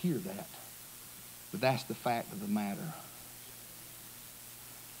like to hear that. But that's the fact of the matter.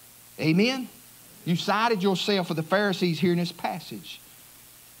 Amen? You sided yourself with the Pharisees here in this passage.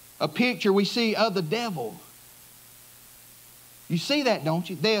 A picture we see of the devil. You see that, don't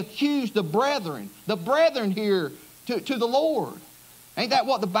you? They accused the brethren here to the Lord. Ain't that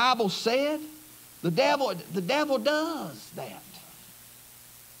what the Bible said? The devil does that.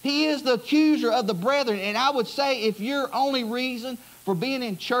 He is the accuser of the brethren. And I would say if your only reason for being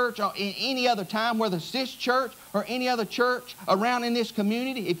in church or in any other time, whether it's this church or any other church around in this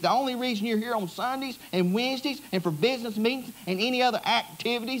community, if the only reason you're here on Sundays and Wednesdays and for business meetings and any other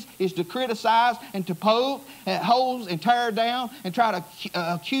activities is to criticize and to poke at holes and tear down and try to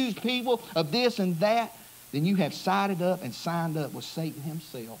accuse people of this and that, then you have sided up and signed up with Satan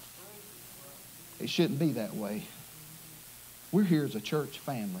himself. It shouldn't be that way. We're here as a church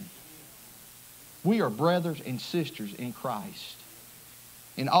family. We are brothers and sisters in Christ.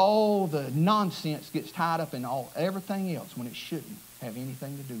 And all the nonsense gets tied up in everything else when it shouldn't have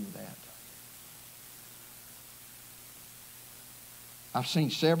anything to do with that. I've seen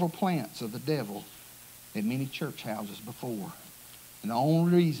several plants of the devil in many church houses before. And the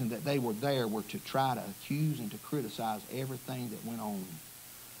only reason that they were there were to try to accuse and to criticize everything that went on.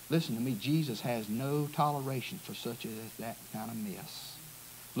 Listen to me, Jesus has no toleration for such as that kind of mess.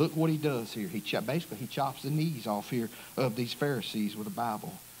 Look what he does here. Basically, he chops the knees off here of these Pharisees with the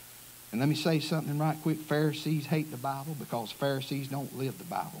Bible. And let me say something right quick. Pharisees hate the Bible because Pharisees don't live the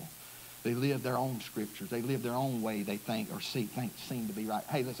Bible. They live their own scriptures. They live their own way they think or seem to be right.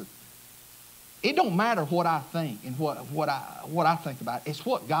 Hey, listen. It don't matter what I think and what I think about it. It's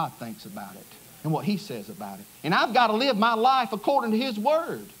what God thinks about it and what he says about it. And I've got to live my life according to his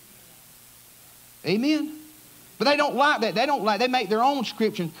word. Amen? But they don't like that. They make their own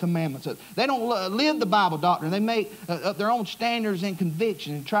scripture and commandments. They don't live the Bible doctrine. They make up their own standards and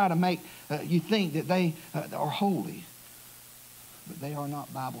convictions and try to make you think that they are holy. But they are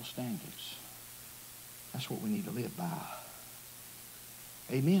not Bible standards. That's what we need to live by.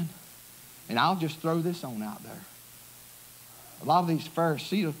 Amen? And I'll just throw this on out there. A lot of these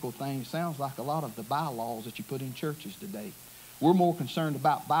Pharisaical things sounds like a lot of the bylaws that you put in churches today. We're more concerned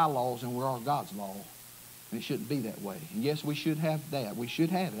about bylaws than we are God's law. And it shouldn't be that way. And yes, we should have that. We should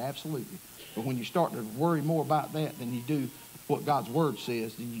have it, absolutely. But when you start to worry more about that than you do what God's word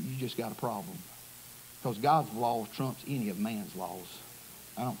says, then you just got a problem. Because God's law trumps any of man's laws.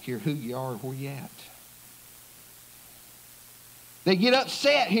 I don't care who you are or where you're at. They get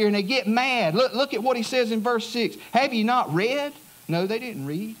upset here and they get mad. Look at what he says in verse 6. Have you not read? No, they didn't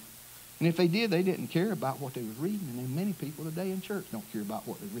read. And if they did, they didn't care about what they was reading. And then many people today in church don't care about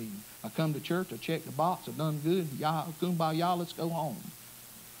what they're reading. I come to church, I check the box, I've done good. Y'all, kumbaya, y'all, let's go home.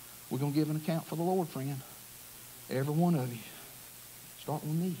 We're going to give an account for the Lord, friend. Every one of you. Start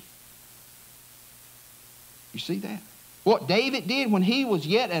with me. You see that? What David did when he was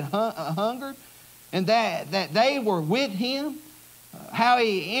yet hungered, and that they were with him, how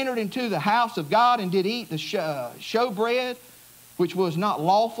he entered into the house of God and did eat the showbread, which was not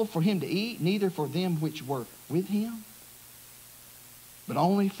lawful for him to eat, neither for them which were with him, but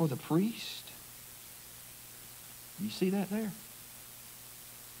only for the priest. You see that there?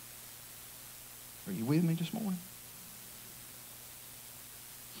 Are you with me this morning?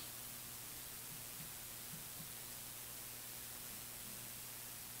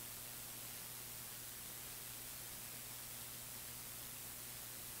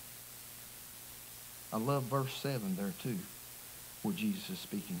 I love verse 7 there too, where Jesus is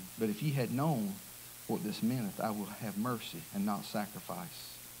speaking. But if ye had known what this meaneth, I will have mercy and not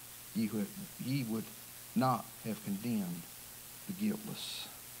sacrifice, ye would not have condemned the guiltless.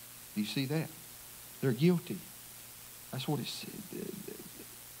 Do you see that? They're guilty. That's what it said.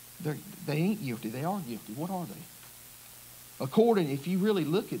 They ain't guilty. They are guilty. What are they? If you really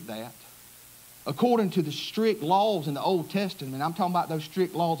look at that, according to the strict laws in the Old Testament, I'm talking about those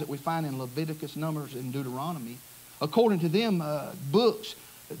strict laws that we find in Leviticus, Numbers, and Deuteronomy. According to them books,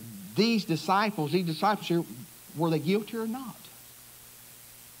 these disciples here, were they guilty or not?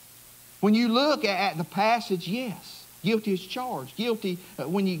 When you look at the passage, yes, guilty is charged. Guilty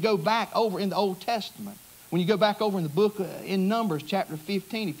when you go back over in the Old Testament. When you go back over in the book in Numbers chapter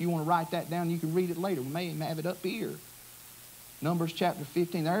 15, if you want to write that down, you can read it later. We may even have it up here. Numbers chapter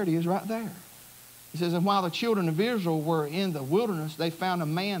 15, there it is right there. It says, and while the children of Israel were in the wilderness, they found a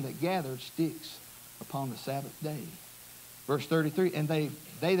man that gathered sticks upon the Sabbath day. Verse 33, and they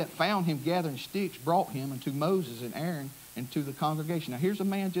that found him gathering sticks brought him unto Moses and Aaron and to the congregation. Now here's a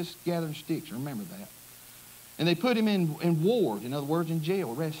man just gathering sticks, remember that. And they put him in ward, in other words in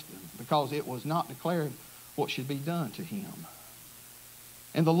jail, arrested him, because it was not declared what should be done to him.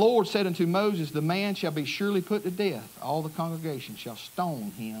 And the Lord said unto Moses, the man shall be surely put to death. All the congregation shall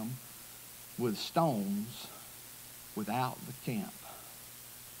stone him with stones without the camp.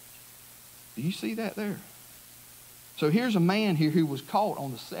 Do you see that there? So here's a man here who was caught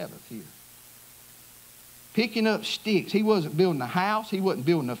on the Sabbath here, picking up sticks. He wasn't building a house. He wasn't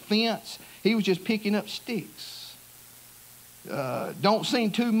building a fence. He was just picking up sticks. Don't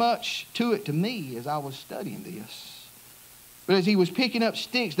seem too much to it to me as I was studying this. But as he was picking up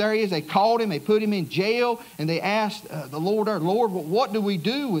sticks, there he is. They called him. They put him in jail. And they asked the Lord, our Lord, what do we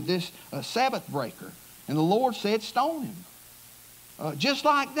do with this Sabbath breaker? And the Lord said, stone him. Just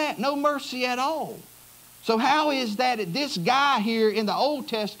like that. No mercy at all. So how is that this guy here in the Old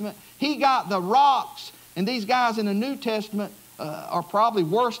Testament, he got the rocks, and these guys in the New Testament are probably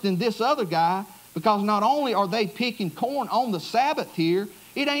worse than this other guy, because not only are they picking corn on the Sabbath here,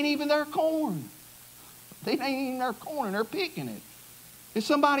 it ain't even their corn. They ain't even their corn, and they're picking it. It's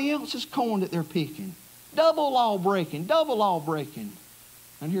somebody else's corn that they're picking. Double law breaking, double law breaking.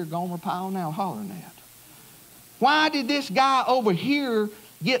 And here Gomer Pyle now hollering at. Why did this guy over here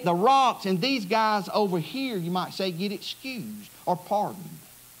get the rocks, and these guys over here, you might say, get excused or pardoned.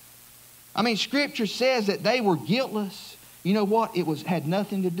 I mean, Scripture says that they were guiltless. You know what? It had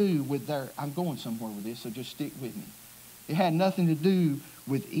nothing to do with their, I'm going somewhere with this, so just stick with me. It had nothing to do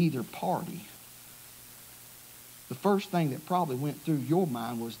with either party. The first thing that probably went through your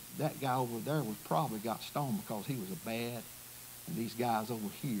mind was that guy over there was probably got stoned because he was a bad, and these guys over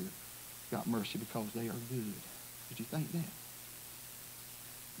here got mercy because they are good. Did you think that?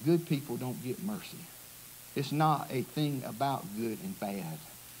 Good people don't get mercy. It's not a thing about good and bad.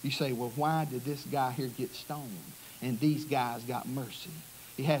 You say, well, why did this guy here get stoned and these guys got mercy?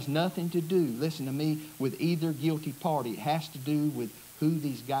 It has nothing to do, listen to me, with either guilty party. It has to do with who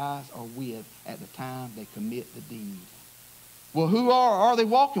these guys are with at the time they commit the deed. Well, who are they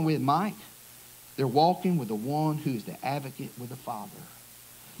walking with, Mike? They're walking with the one who is the advocate with the Father.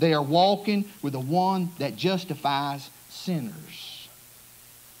 They are walking with the one that justifies sinners.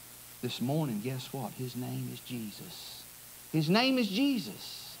 This morning, guess what? His name is Jesus. His name is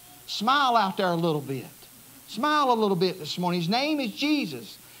Jesus. Smile out there a little bit. Smile a little bit this morning. His name is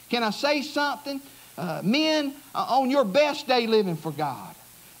Jesus. Can I say something? Men, on your best day living for God.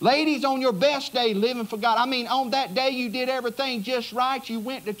 Ladies, on your best day living for God. I mean, on that day you did everything just right. You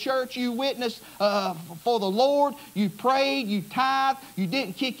went to church. You witnessed for the Lord. You prayed. You tithed. You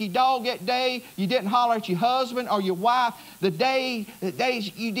didn't kick your dog that day. You didn't holler at your husband or your wife. The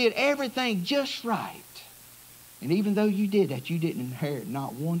days you did everything just right. And even though you did that, you didn't inherit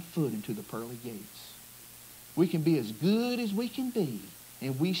not one foot into the pearly gates. We can be as good as we can be,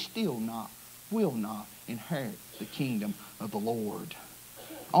 and we still will not inherit the kingdom of the Lord.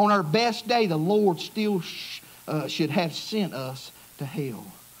 On our best day, the Lord still should have sent us to hell.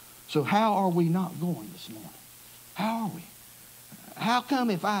 So how are we not going this morning? How are we? How come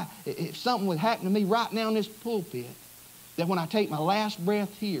if something would happen to me right now in this pulpit, that when I take my last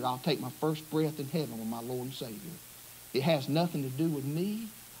breath here, I'll take my first breath in heaven with my Lord and Savior? It has nothing to do with me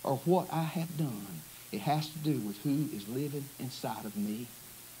or what I have done. It has to do with who is living inside of me.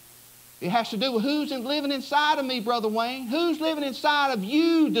 It has to do with who's living inside of me, Brother Wayne. Who's living inside of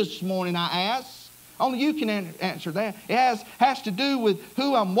you this morning, I ask. Only you can answer that. It has to do with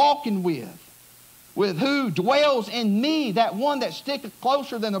who I'm walking with who dwells in me, that one that sticketh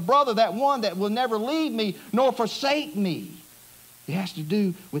closer than a brother, that one that will never leave me nor forsake me. It has to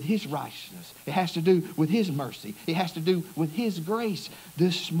do with His righteousness. It has to do with His mercy. It has to do with His grace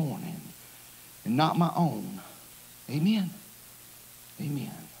this morning, and not my own. Amen.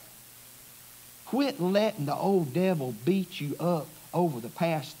 Amen. Quit letting the old devil beat you up over the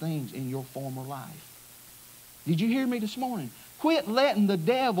past things in your former life. Did you hear me this morning? Quit letting the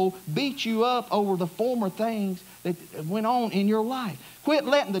devil beat you up over the former things that went on in your life. Quit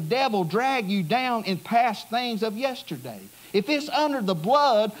letting the devil drag you down in past things of yesterday. If it's under the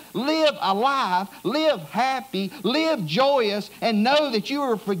blood, live alive, live happy, live joyous, and know that you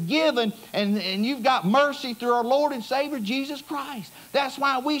are forgiven and you've got mercy through our Lord and Savior Jesus Christ. That's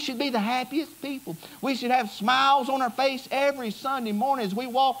why we should be the happiest people. We should have smiles on our face every Sunday morning as we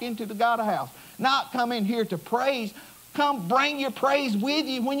walk into the God house. Not come in here to praise. Come bring your praise with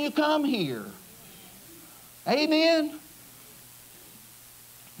you when you come here. Amen.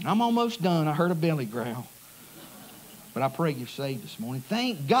 I'm almost done. I heard a belly growl. But I pray you're saved this morning.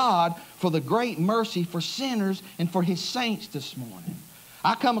 Thank God for the great mercy for sinners and for His saints this morning.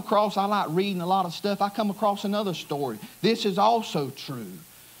 I like reading a lot of stuff. I come across another story. This is also true.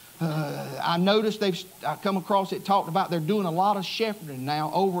 I noticed I come across it talked about they're doing a lot of shepherding now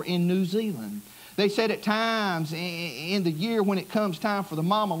over in New Zealand. They said at times in the year when it comes time for the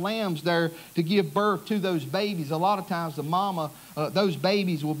mama lambs there to give birth to those babies, a lot of times the mama, those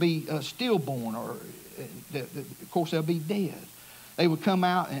babies will be stillborn, or of course they'll be dead. They would come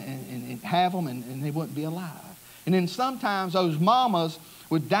out and have them, and they wouldn't be alive. And then sometimes those mamas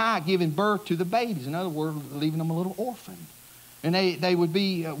would die giving birth to the babies. In other words, leaving them a little orphan. And they would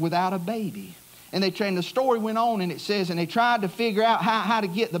be without a baby. And the story went on, and it says, and they tried to figure out how to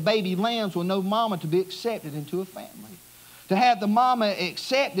get the baby lambs with no mama to be accepted into a family. To have the mama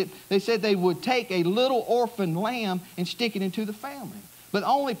accepted, they said they would take a little orphan lamb and stick it into the family. But the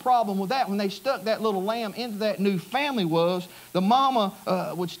only problem with that, when they stuck that little lamb into that new family, was the mama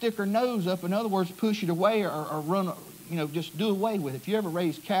would stick her nose up. In other words, push it away or run, just do away with it. If you ever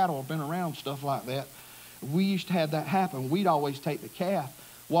raised cattle or been around stuff like that, we used to have that happen. We'd always take the calf,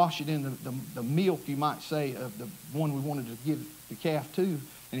 wash it in the milk, you might say, of the one we wanted to give the calf to,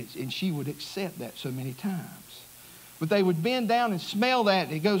 and she would accept that so many times. But they would bend down and smell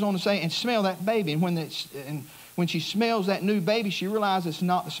that. It goes on to say, and smell that baby. And when she smells that new baby, she realizes it's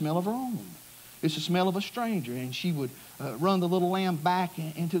not the smell of her own. It's the smell of a stranger. And she would run the little lamb back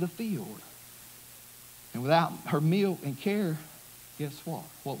into the field. And without her milk and care, guess what?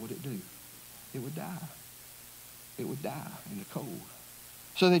 What would it do? It would die. It would die in the cold.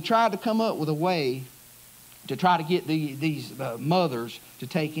 So they tried to come up with a way to try to get these mothers to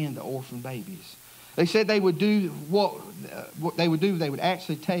take in the orphan babies. They said they would do what they would do. They would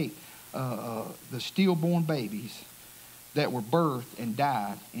actually take the stillborn babies that were birthed and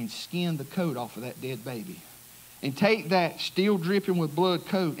died and skin the coat off of that dead baby. And take that still dripping with blood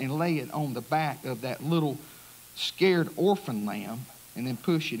coat and lay it on the back of that little scared orphan lamb and then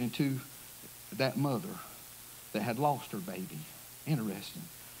push it into that mother that had lost her baby. Interesting.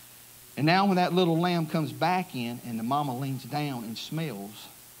 And now when that little lamb comes back in and the mama leans down and smells,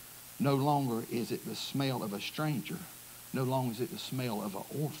 no longer is it the smell of a stranger. No longer is it the smell of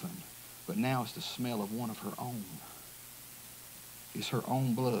an orphan. But now it's the smell of one of her own. It's her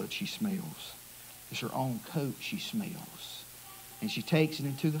own blood she smells. It's her own coat she smells. And she takes it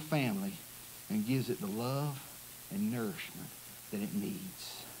into the family and gives it the love and nourishment that it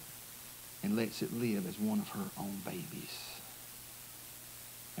needs. And lets it live as one of her own babies.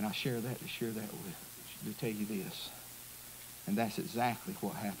 And I share that to tell you this. And that's exactly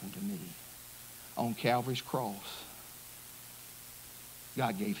what happened to me. On Calvary's cross,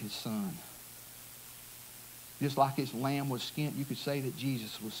 God gave his son. Just like his lamb was skinned, you could say that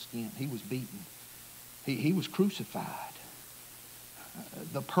Jesus was skinned. He was beaten. He was crucified.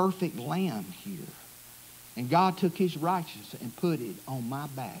 The perfect lamb here. And God took his righteousness and put it on my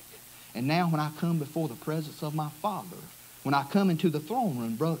back. And now when I come before the presence of my Father, when I come into the throne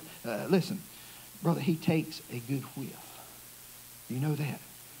room, brother, listen, brother, he takes a good whiff. You know that.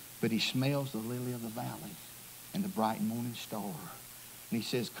 But he smells the lily of the valley and the bright morning star. And he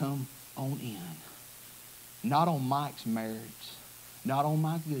says, come on in. Not on Mike's merits, not on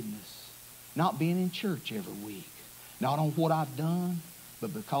my goodness, not being in church every week, not on what I've done,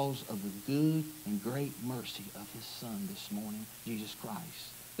 but because of the good and great mercy of his son this morning, Jesus Christ.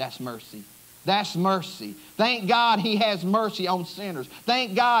 That's mercy. That's mercy. Thank God he has mercy on sinners.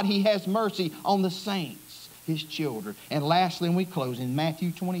 Thank God he has mercy on the saints, his children. And lastly, and we close in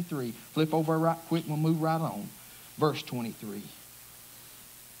Matthew 23. Flip over right quick and we'll move right on. Verse 23.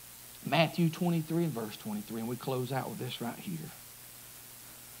 Matthew 23 and verse 23. And we close out with this right here.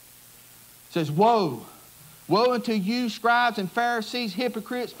 It says, woe! Woe unto you, scribes and Pharisees,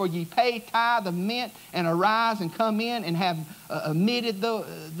 hypocrites, for ye pay tithe of mint, and arise and come in and have omitted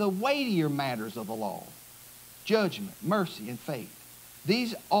the weightier matters of the law, judgment, mercy, and faith.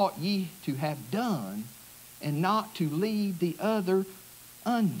 These ought ye to have done, and not to leave the other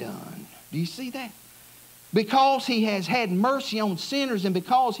undone. Do you see that? Because he has had mercy on sinners and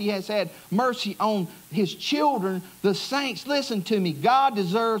because he has had mercy on his children, the saints, listen to me, God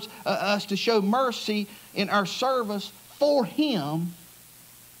deserves us to show mercy in our service for him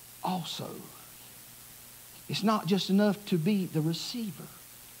also. It's not just enough to be the receiver,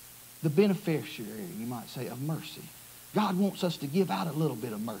 the beneficiary, you might say, of mercy. God wants us to give out a little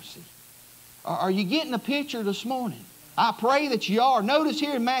bit of mercy. Are you getting a picture this morning? I pray that you are. Notice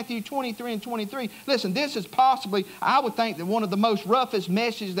here in Matthew 23 and 23, listen, this is possibly, I would think, that one of the most roughest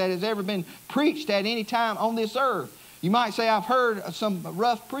messages that has ever been preached at any time on this earth. You might say, I've heard some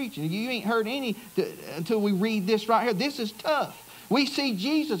rough preaching. You ain't heard any until we read this right here. This is tough. We see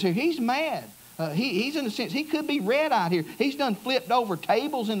Jesus here. He's mad. He's in a sense, he could be red-eyed here. He's done flipped over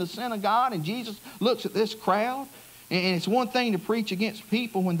tables in the synagogue, and Jesus looks at this crowd. And it's one thing to preach against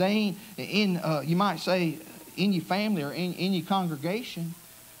people when they ain't in, you might say, in your family or in your congregation.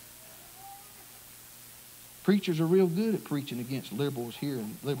 Preachers are real good at preaching against liberals here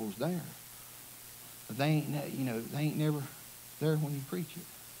and liberals there. But they ain't never there when you preach it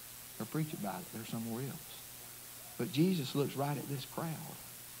or preach about it. They're somewhere else. But Jesus looks right at this crowd.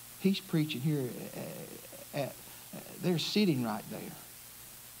 He's preaching here they're sitting right there.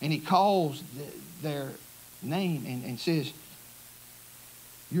 And he calls their name and says,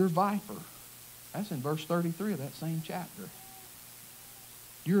 you're a viper. That's in verse 33 of that same chapter.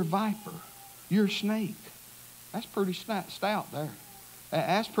 You're a viper. You're a snake. That's pretty stout there.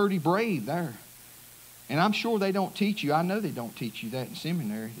 That's pretty brave there. And I'm sure they don't teach you, I know they don't teach you that in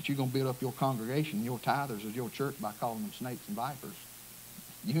seminary, that you're going to build up your congregation, your tithers of your church by calling them snakes and vipers.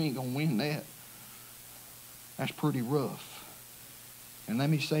 You ain't going to win that. That's pretty rough. And let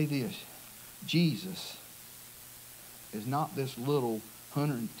me say this. Jesus is not this little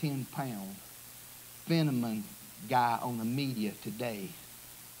 110-pound phenomenon guy on the media today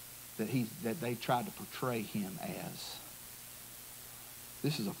that they tried to portray him as.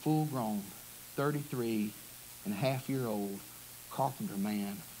 This is a full-grown, 33-and-a-half-year-old carpenter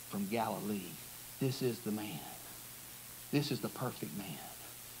man from Galilee. This is the man. This is the perfect man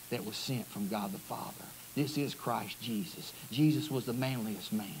that was sent from God the Father. This is Christ Jesus. Jesus was the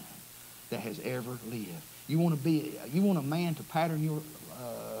manliest man that has ever lived. You want a man to pattern your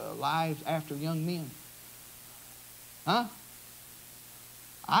lives after young men? Huh?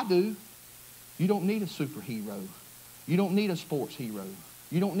 I do. You don't need a superhero. You don't need a sports hero.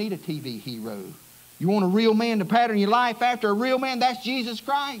 You don't need a TV hero. You want a real man to pattern your life after a real man? That's Jesus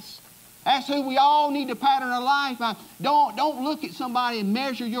Christ. That's who we all need to pattern our life by. Don't look at somebody and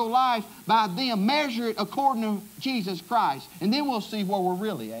measure your life by them. Measure it according to Jesus Christ. And then we'll see where we're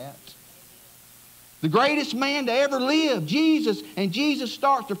really at. The greatest man to ever live, Jesus. And Jesus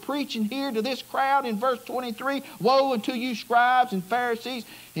starts to preaching here to this crowd in verse 23. Woe unto you scribes and Pharisees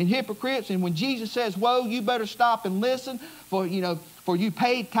and hypocrites. And when Jesus says woe, you better stop and listen. For you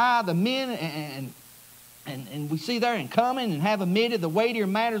paid tithe the men and we see there, and coming and have omitted the weightier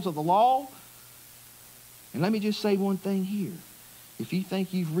matters of the law. And let me just say one thing here. If you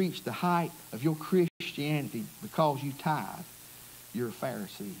think you've reached the height of your Christianity because you tithe, you're a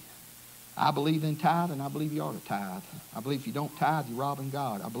Pharisee. I believe in tithe, and I believe you ought to tithe. I believe if you don't tithe, you're robbing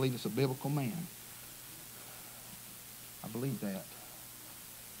God. I believe it's a biblical man. I believe that.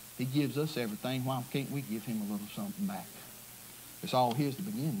 He gives us everything. Why can't we give him a little something back? It's all his to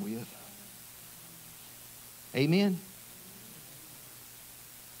begin with. Amen?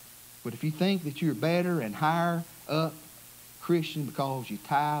 But if you think that you're better and higher up Christian because you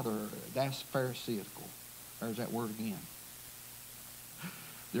tithe, or that's Pharisaical. There's that word again.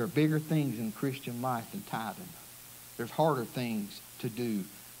 There are bigger things in Christian life than tithing. There's harder things to do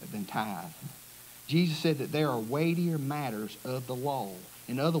than tithe. Jesus said that there are weightier matters of the law.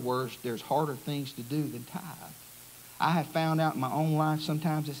 In other words, there's harder things to do than tithe. I have found out in my own life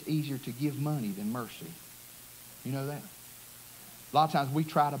sometimes it's easier to give money than mercy. You know that? A lot of times we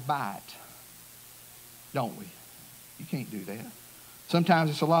try to buy it, don't we? You can't do that.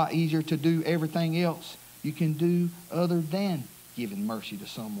 Sometimes it's a lot easier to do everything else you can do other than giving mercy to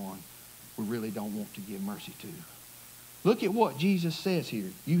someone we really don't want to give mercy to. Look at what Jesus says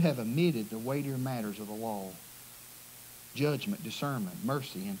here. You have omitted the weightier matters of the law. Judgment, discernment,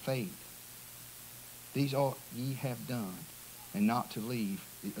 mercy, and faith. These ought ye have done, and not to leave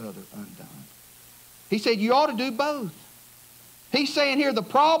the other undone. He said you ought to do both. He's saying here the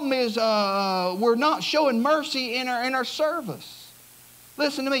problem is we're not showing mercy in our service.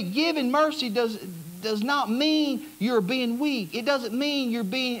 Listen to me. Giving mercy does not mean you're being weak. It doesn't mean you're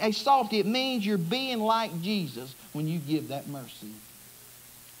being a salty. It means you're being like Jesus when you give that mercy.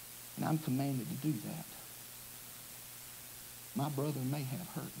 And I'm commanded to do that. My brother may have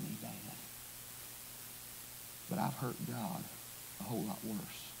hurt me bad, but I've hurt God a whole lot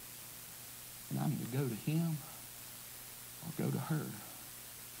worse. And I need to go to him or go to her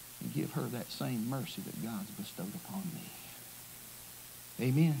and give her that same mercy that God's bestowed upon me.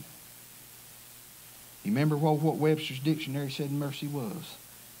 Amen. You remember what Webster's dictionary said mercy was?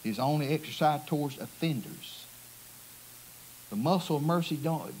 It's only exercised towards offenders. The muscle of mercy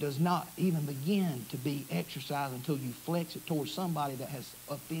does not even begin to be exercised until you flex it towards somebody that has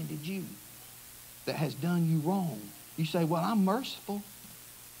offended you, that has done you wrong. You say, well, I'm merciful.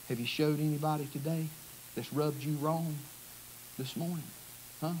 Have you showed anybody today that's rubbed you wrong this morning?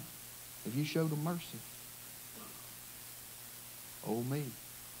 Huh? Have you showed them mercy? Oh, me.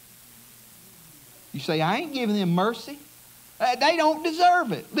 You say, I ain't giving them mercy. They don't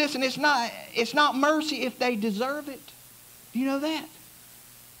deserve it. Listen, it's not mercy if they deserve it. Do you know that?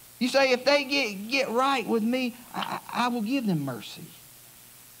 You say, if they get right with me, I will give them mercy.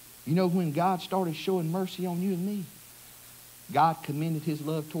 You know when God started showing mercy on you and me? God commended his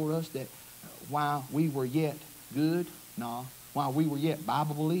love toward us that while we were yet good, nah. While we were yet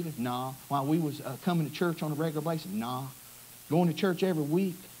Bible believing, nah. While we was coming to church on a regular basis, nah. Going to church every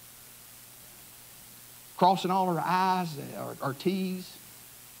week. Crossing all our I's, our T's.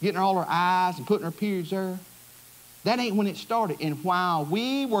 Getting all our I's and putting our periods there. That ain't when it started. And while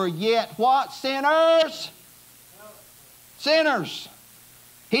we were yet what? Sinners? Sinners.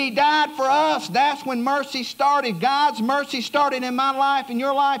 He died for us. That's when mercy started. God's mercy started in my life and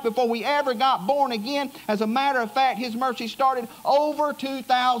your life before we ever got born again. As a matter of fact, his mercy started over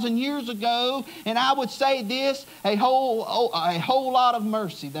 2,000 years ago. And I would say this, a whole lot of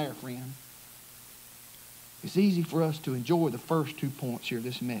mercy there, friend. It's easy for us to enjoy the first 2 points here of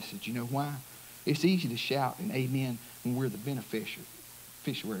this message. You know why? It's easy to shout an amen when we're the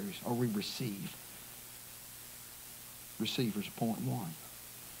beneficiaries or we receive. Receivers, point one.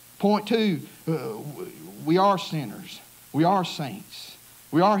 Point two, we are sinners. We are saints.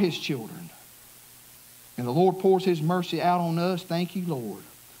 We are his children. And the Lord pours his mercy out on us. Thank you, Lord.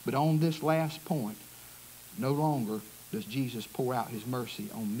 But on this last point, no longer does Jesus pour out his mercy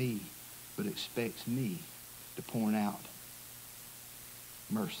on me, but expects me to pour out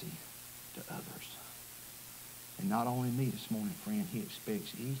mercy to others. And not only me this morning, friend, he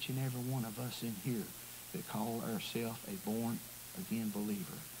expects each and every one of us in here that call ourselves a born-again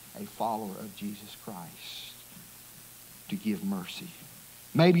believer, a follower of Jesus Christ, to give mercy.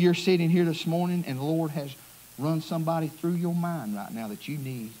 Maybe you're sitting here this morning and the Lord has run somebody through your mind right now that you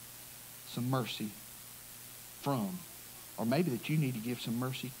need some mercy from. Or maybe that you need to give some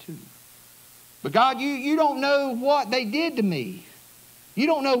mercy to. But God, you don't know what they did to me. You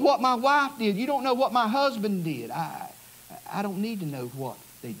don't know what my wife did. You don't know what my husband did. I don't need to know what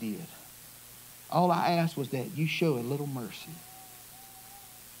they did. All I asked was that you show a little mercy.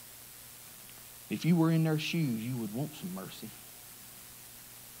 If you were in their shoes, you would want some mercy.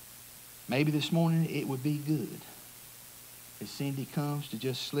 Maybe this morning it would be good as Cindy comes to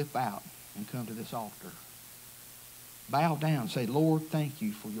just slip out and come to this altar. Bow down and say, Lord, thank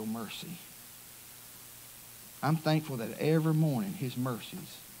you for your mercy. I'm thankful that every morning his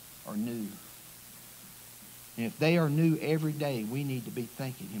mercies are new. And if they are new every day, we need to be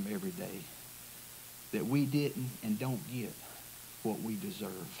thanking him every day that we didn't and don't get what we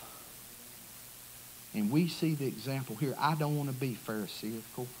deserve. And we see the example here. I don't want to be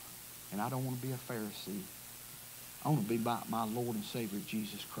Pharisaical, and I don't want to be a Pharisee. I want to be by my Lord and Savior,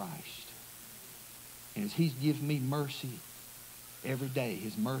 Jesus Christ. And as he's given me mercy every day,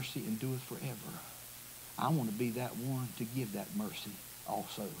 his mercy endureth forever. I want to be that one to give that mercy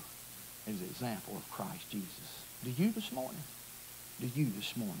also as an example of Christ Jesus. Do you this morning? Do you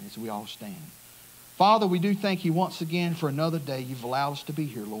this morning as we all stand? Father, we do thank you once again for another day you've allowed us to be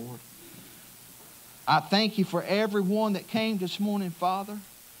here, Lord. I thank you for everyone that came this morning, Father.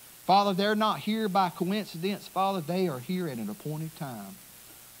 Father, they're not here by coincidence, Father. They are here at an appointed time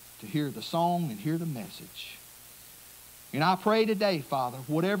to hear the song and hear the message. And I pray today, Father,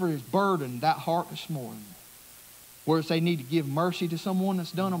 whatever is burdened that heart this morning, whether they need to give mercy to someone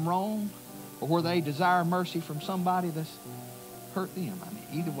that's done them wrong, or where they desire mercy from somebody that's hurt them. I mean,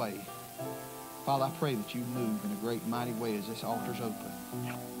 either way, Father, I pray that you move in a great mighty way as this altar's open.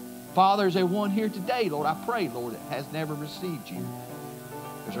 Father, is there one here today, Lord, I pray, Lord, that has never received you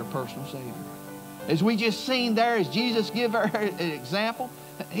as our personal Savior. As we just seen there, as Jesus gave her an example,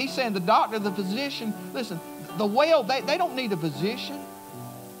 he's saying the doctor, the physician, listen, the well, they don't need a physician.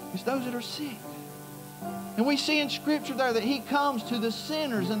 It's those that are sick. And we see in Scripture there that he comes to the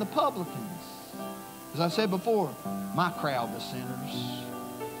sinners and the publicans. As I said before, my crowd, the sinners.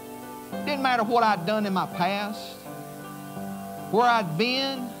 It didn't matter what I'd done in my past, where I'd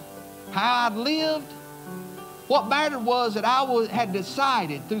been, how I'd lived. What mattered was that I had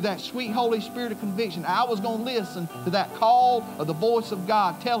decided through that sweet Holy Spirit of conviction, I was going to listen to that call of the voice of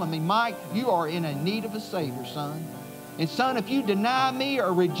God telling me, Mike, you are in a need of a Savior, son. And son, if you deny me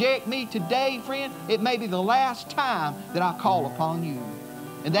or reject me today, friend, it may be the last time that I call upon you.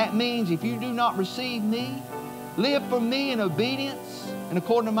 And that means if you do not receive me, live for me in obedience and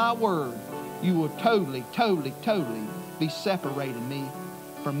according to my word, you will totally be separating me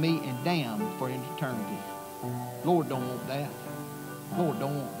from me and damned for eternity. Lord don't want that. Lord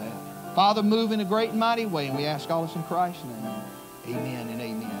don't want that. Father, move in a great and mighty way, and we ask all this in Christ's name. Amen and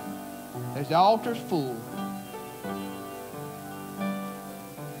amen. As the altar's full,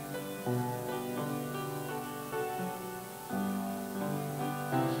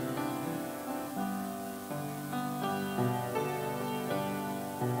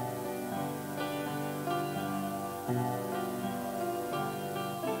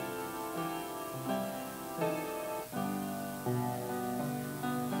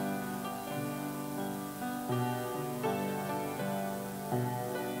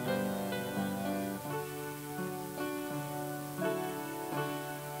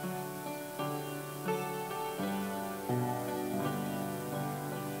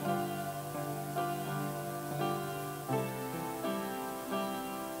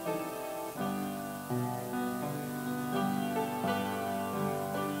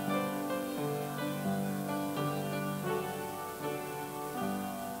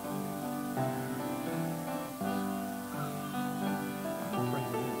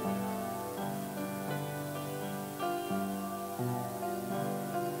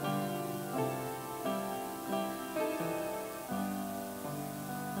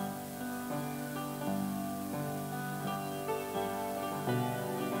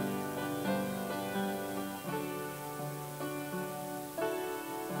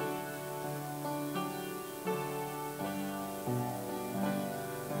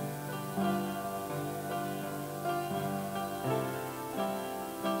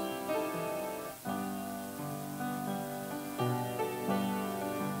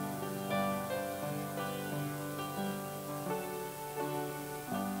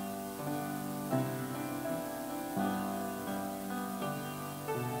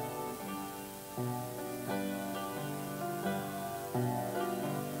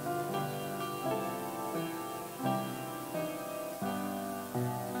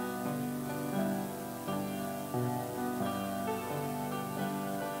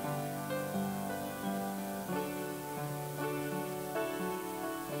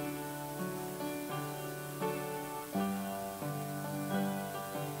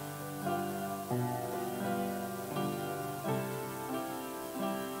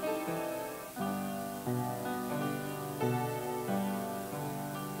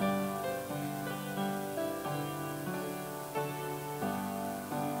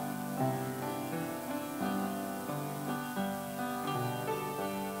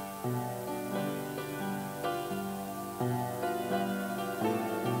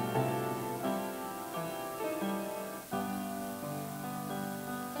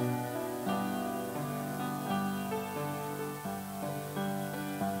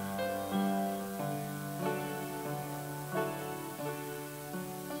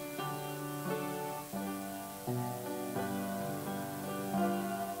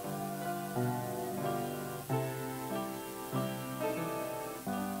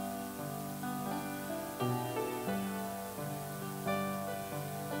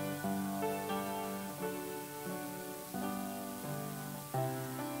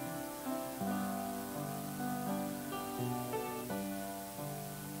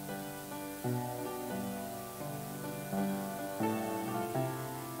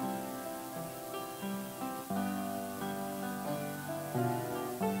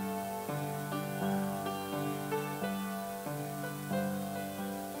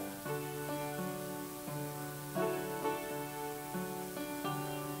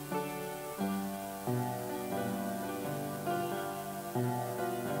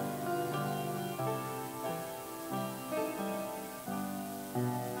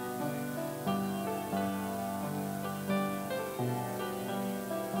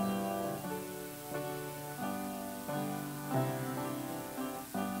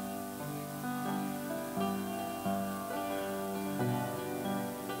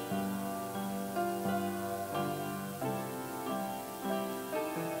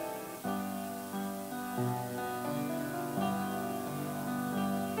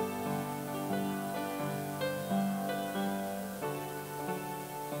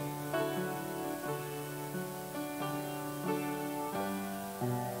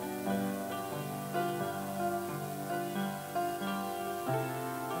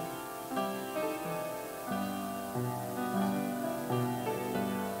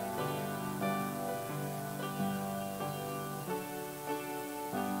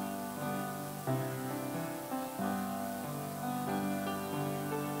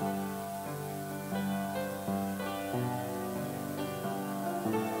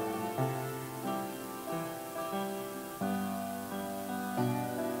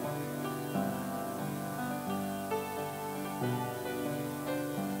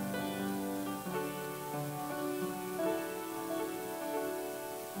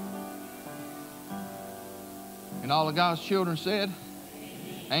 And all of God's children said,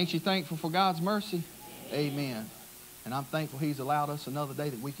 ain't you thankful for God's mercy? Amen. And I'm thankful He's allowed us another day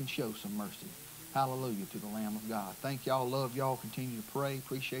that we can show some mercy. Hallelujah to the Lamb of God. Thank y'all. Love y'all. Continue to pray.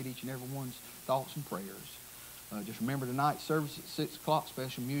 Appreciate each and every one's thoughts and prayers. Just remember tonight's service at 6 o'clock,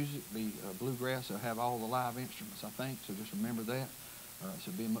 special music, be bluegrass. They'll have all the live instruments, I think, so just remember that.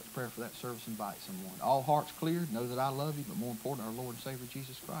 So be much prayer for that service. Invite someone. All hearts cleared. Know that I love you, but more important, our Lord and Savior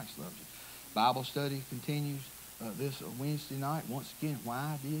Jesus Christ loves you. Bible study continues this Wednesday night. Once again,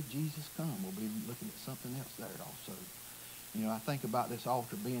 why did Jesus come? We'll be looking at something else there also. You know, I think about this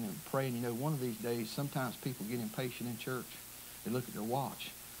altar being and praying. You know, one of these days, sometimes people get impatient in church. They look at their watch.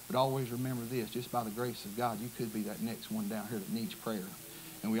 But always remember this, just by the grace of God, you could be that next one down here that needs prayer.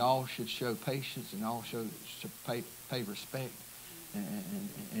 And we all should show patience and all should pay respect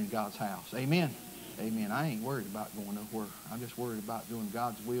in God's house. Amen. Amen. I ain't worried about going nowhere. I'm just worried about doing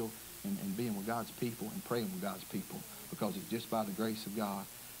God's will and being with God's people and praying with God's people, because it's just by the grace of God,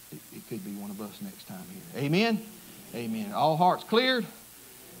 it could be one of us next time here. Amen. Amen. All hearts cleared?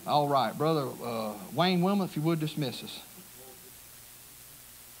 All right. Brother Wayne Wilma, if you would dismiss us.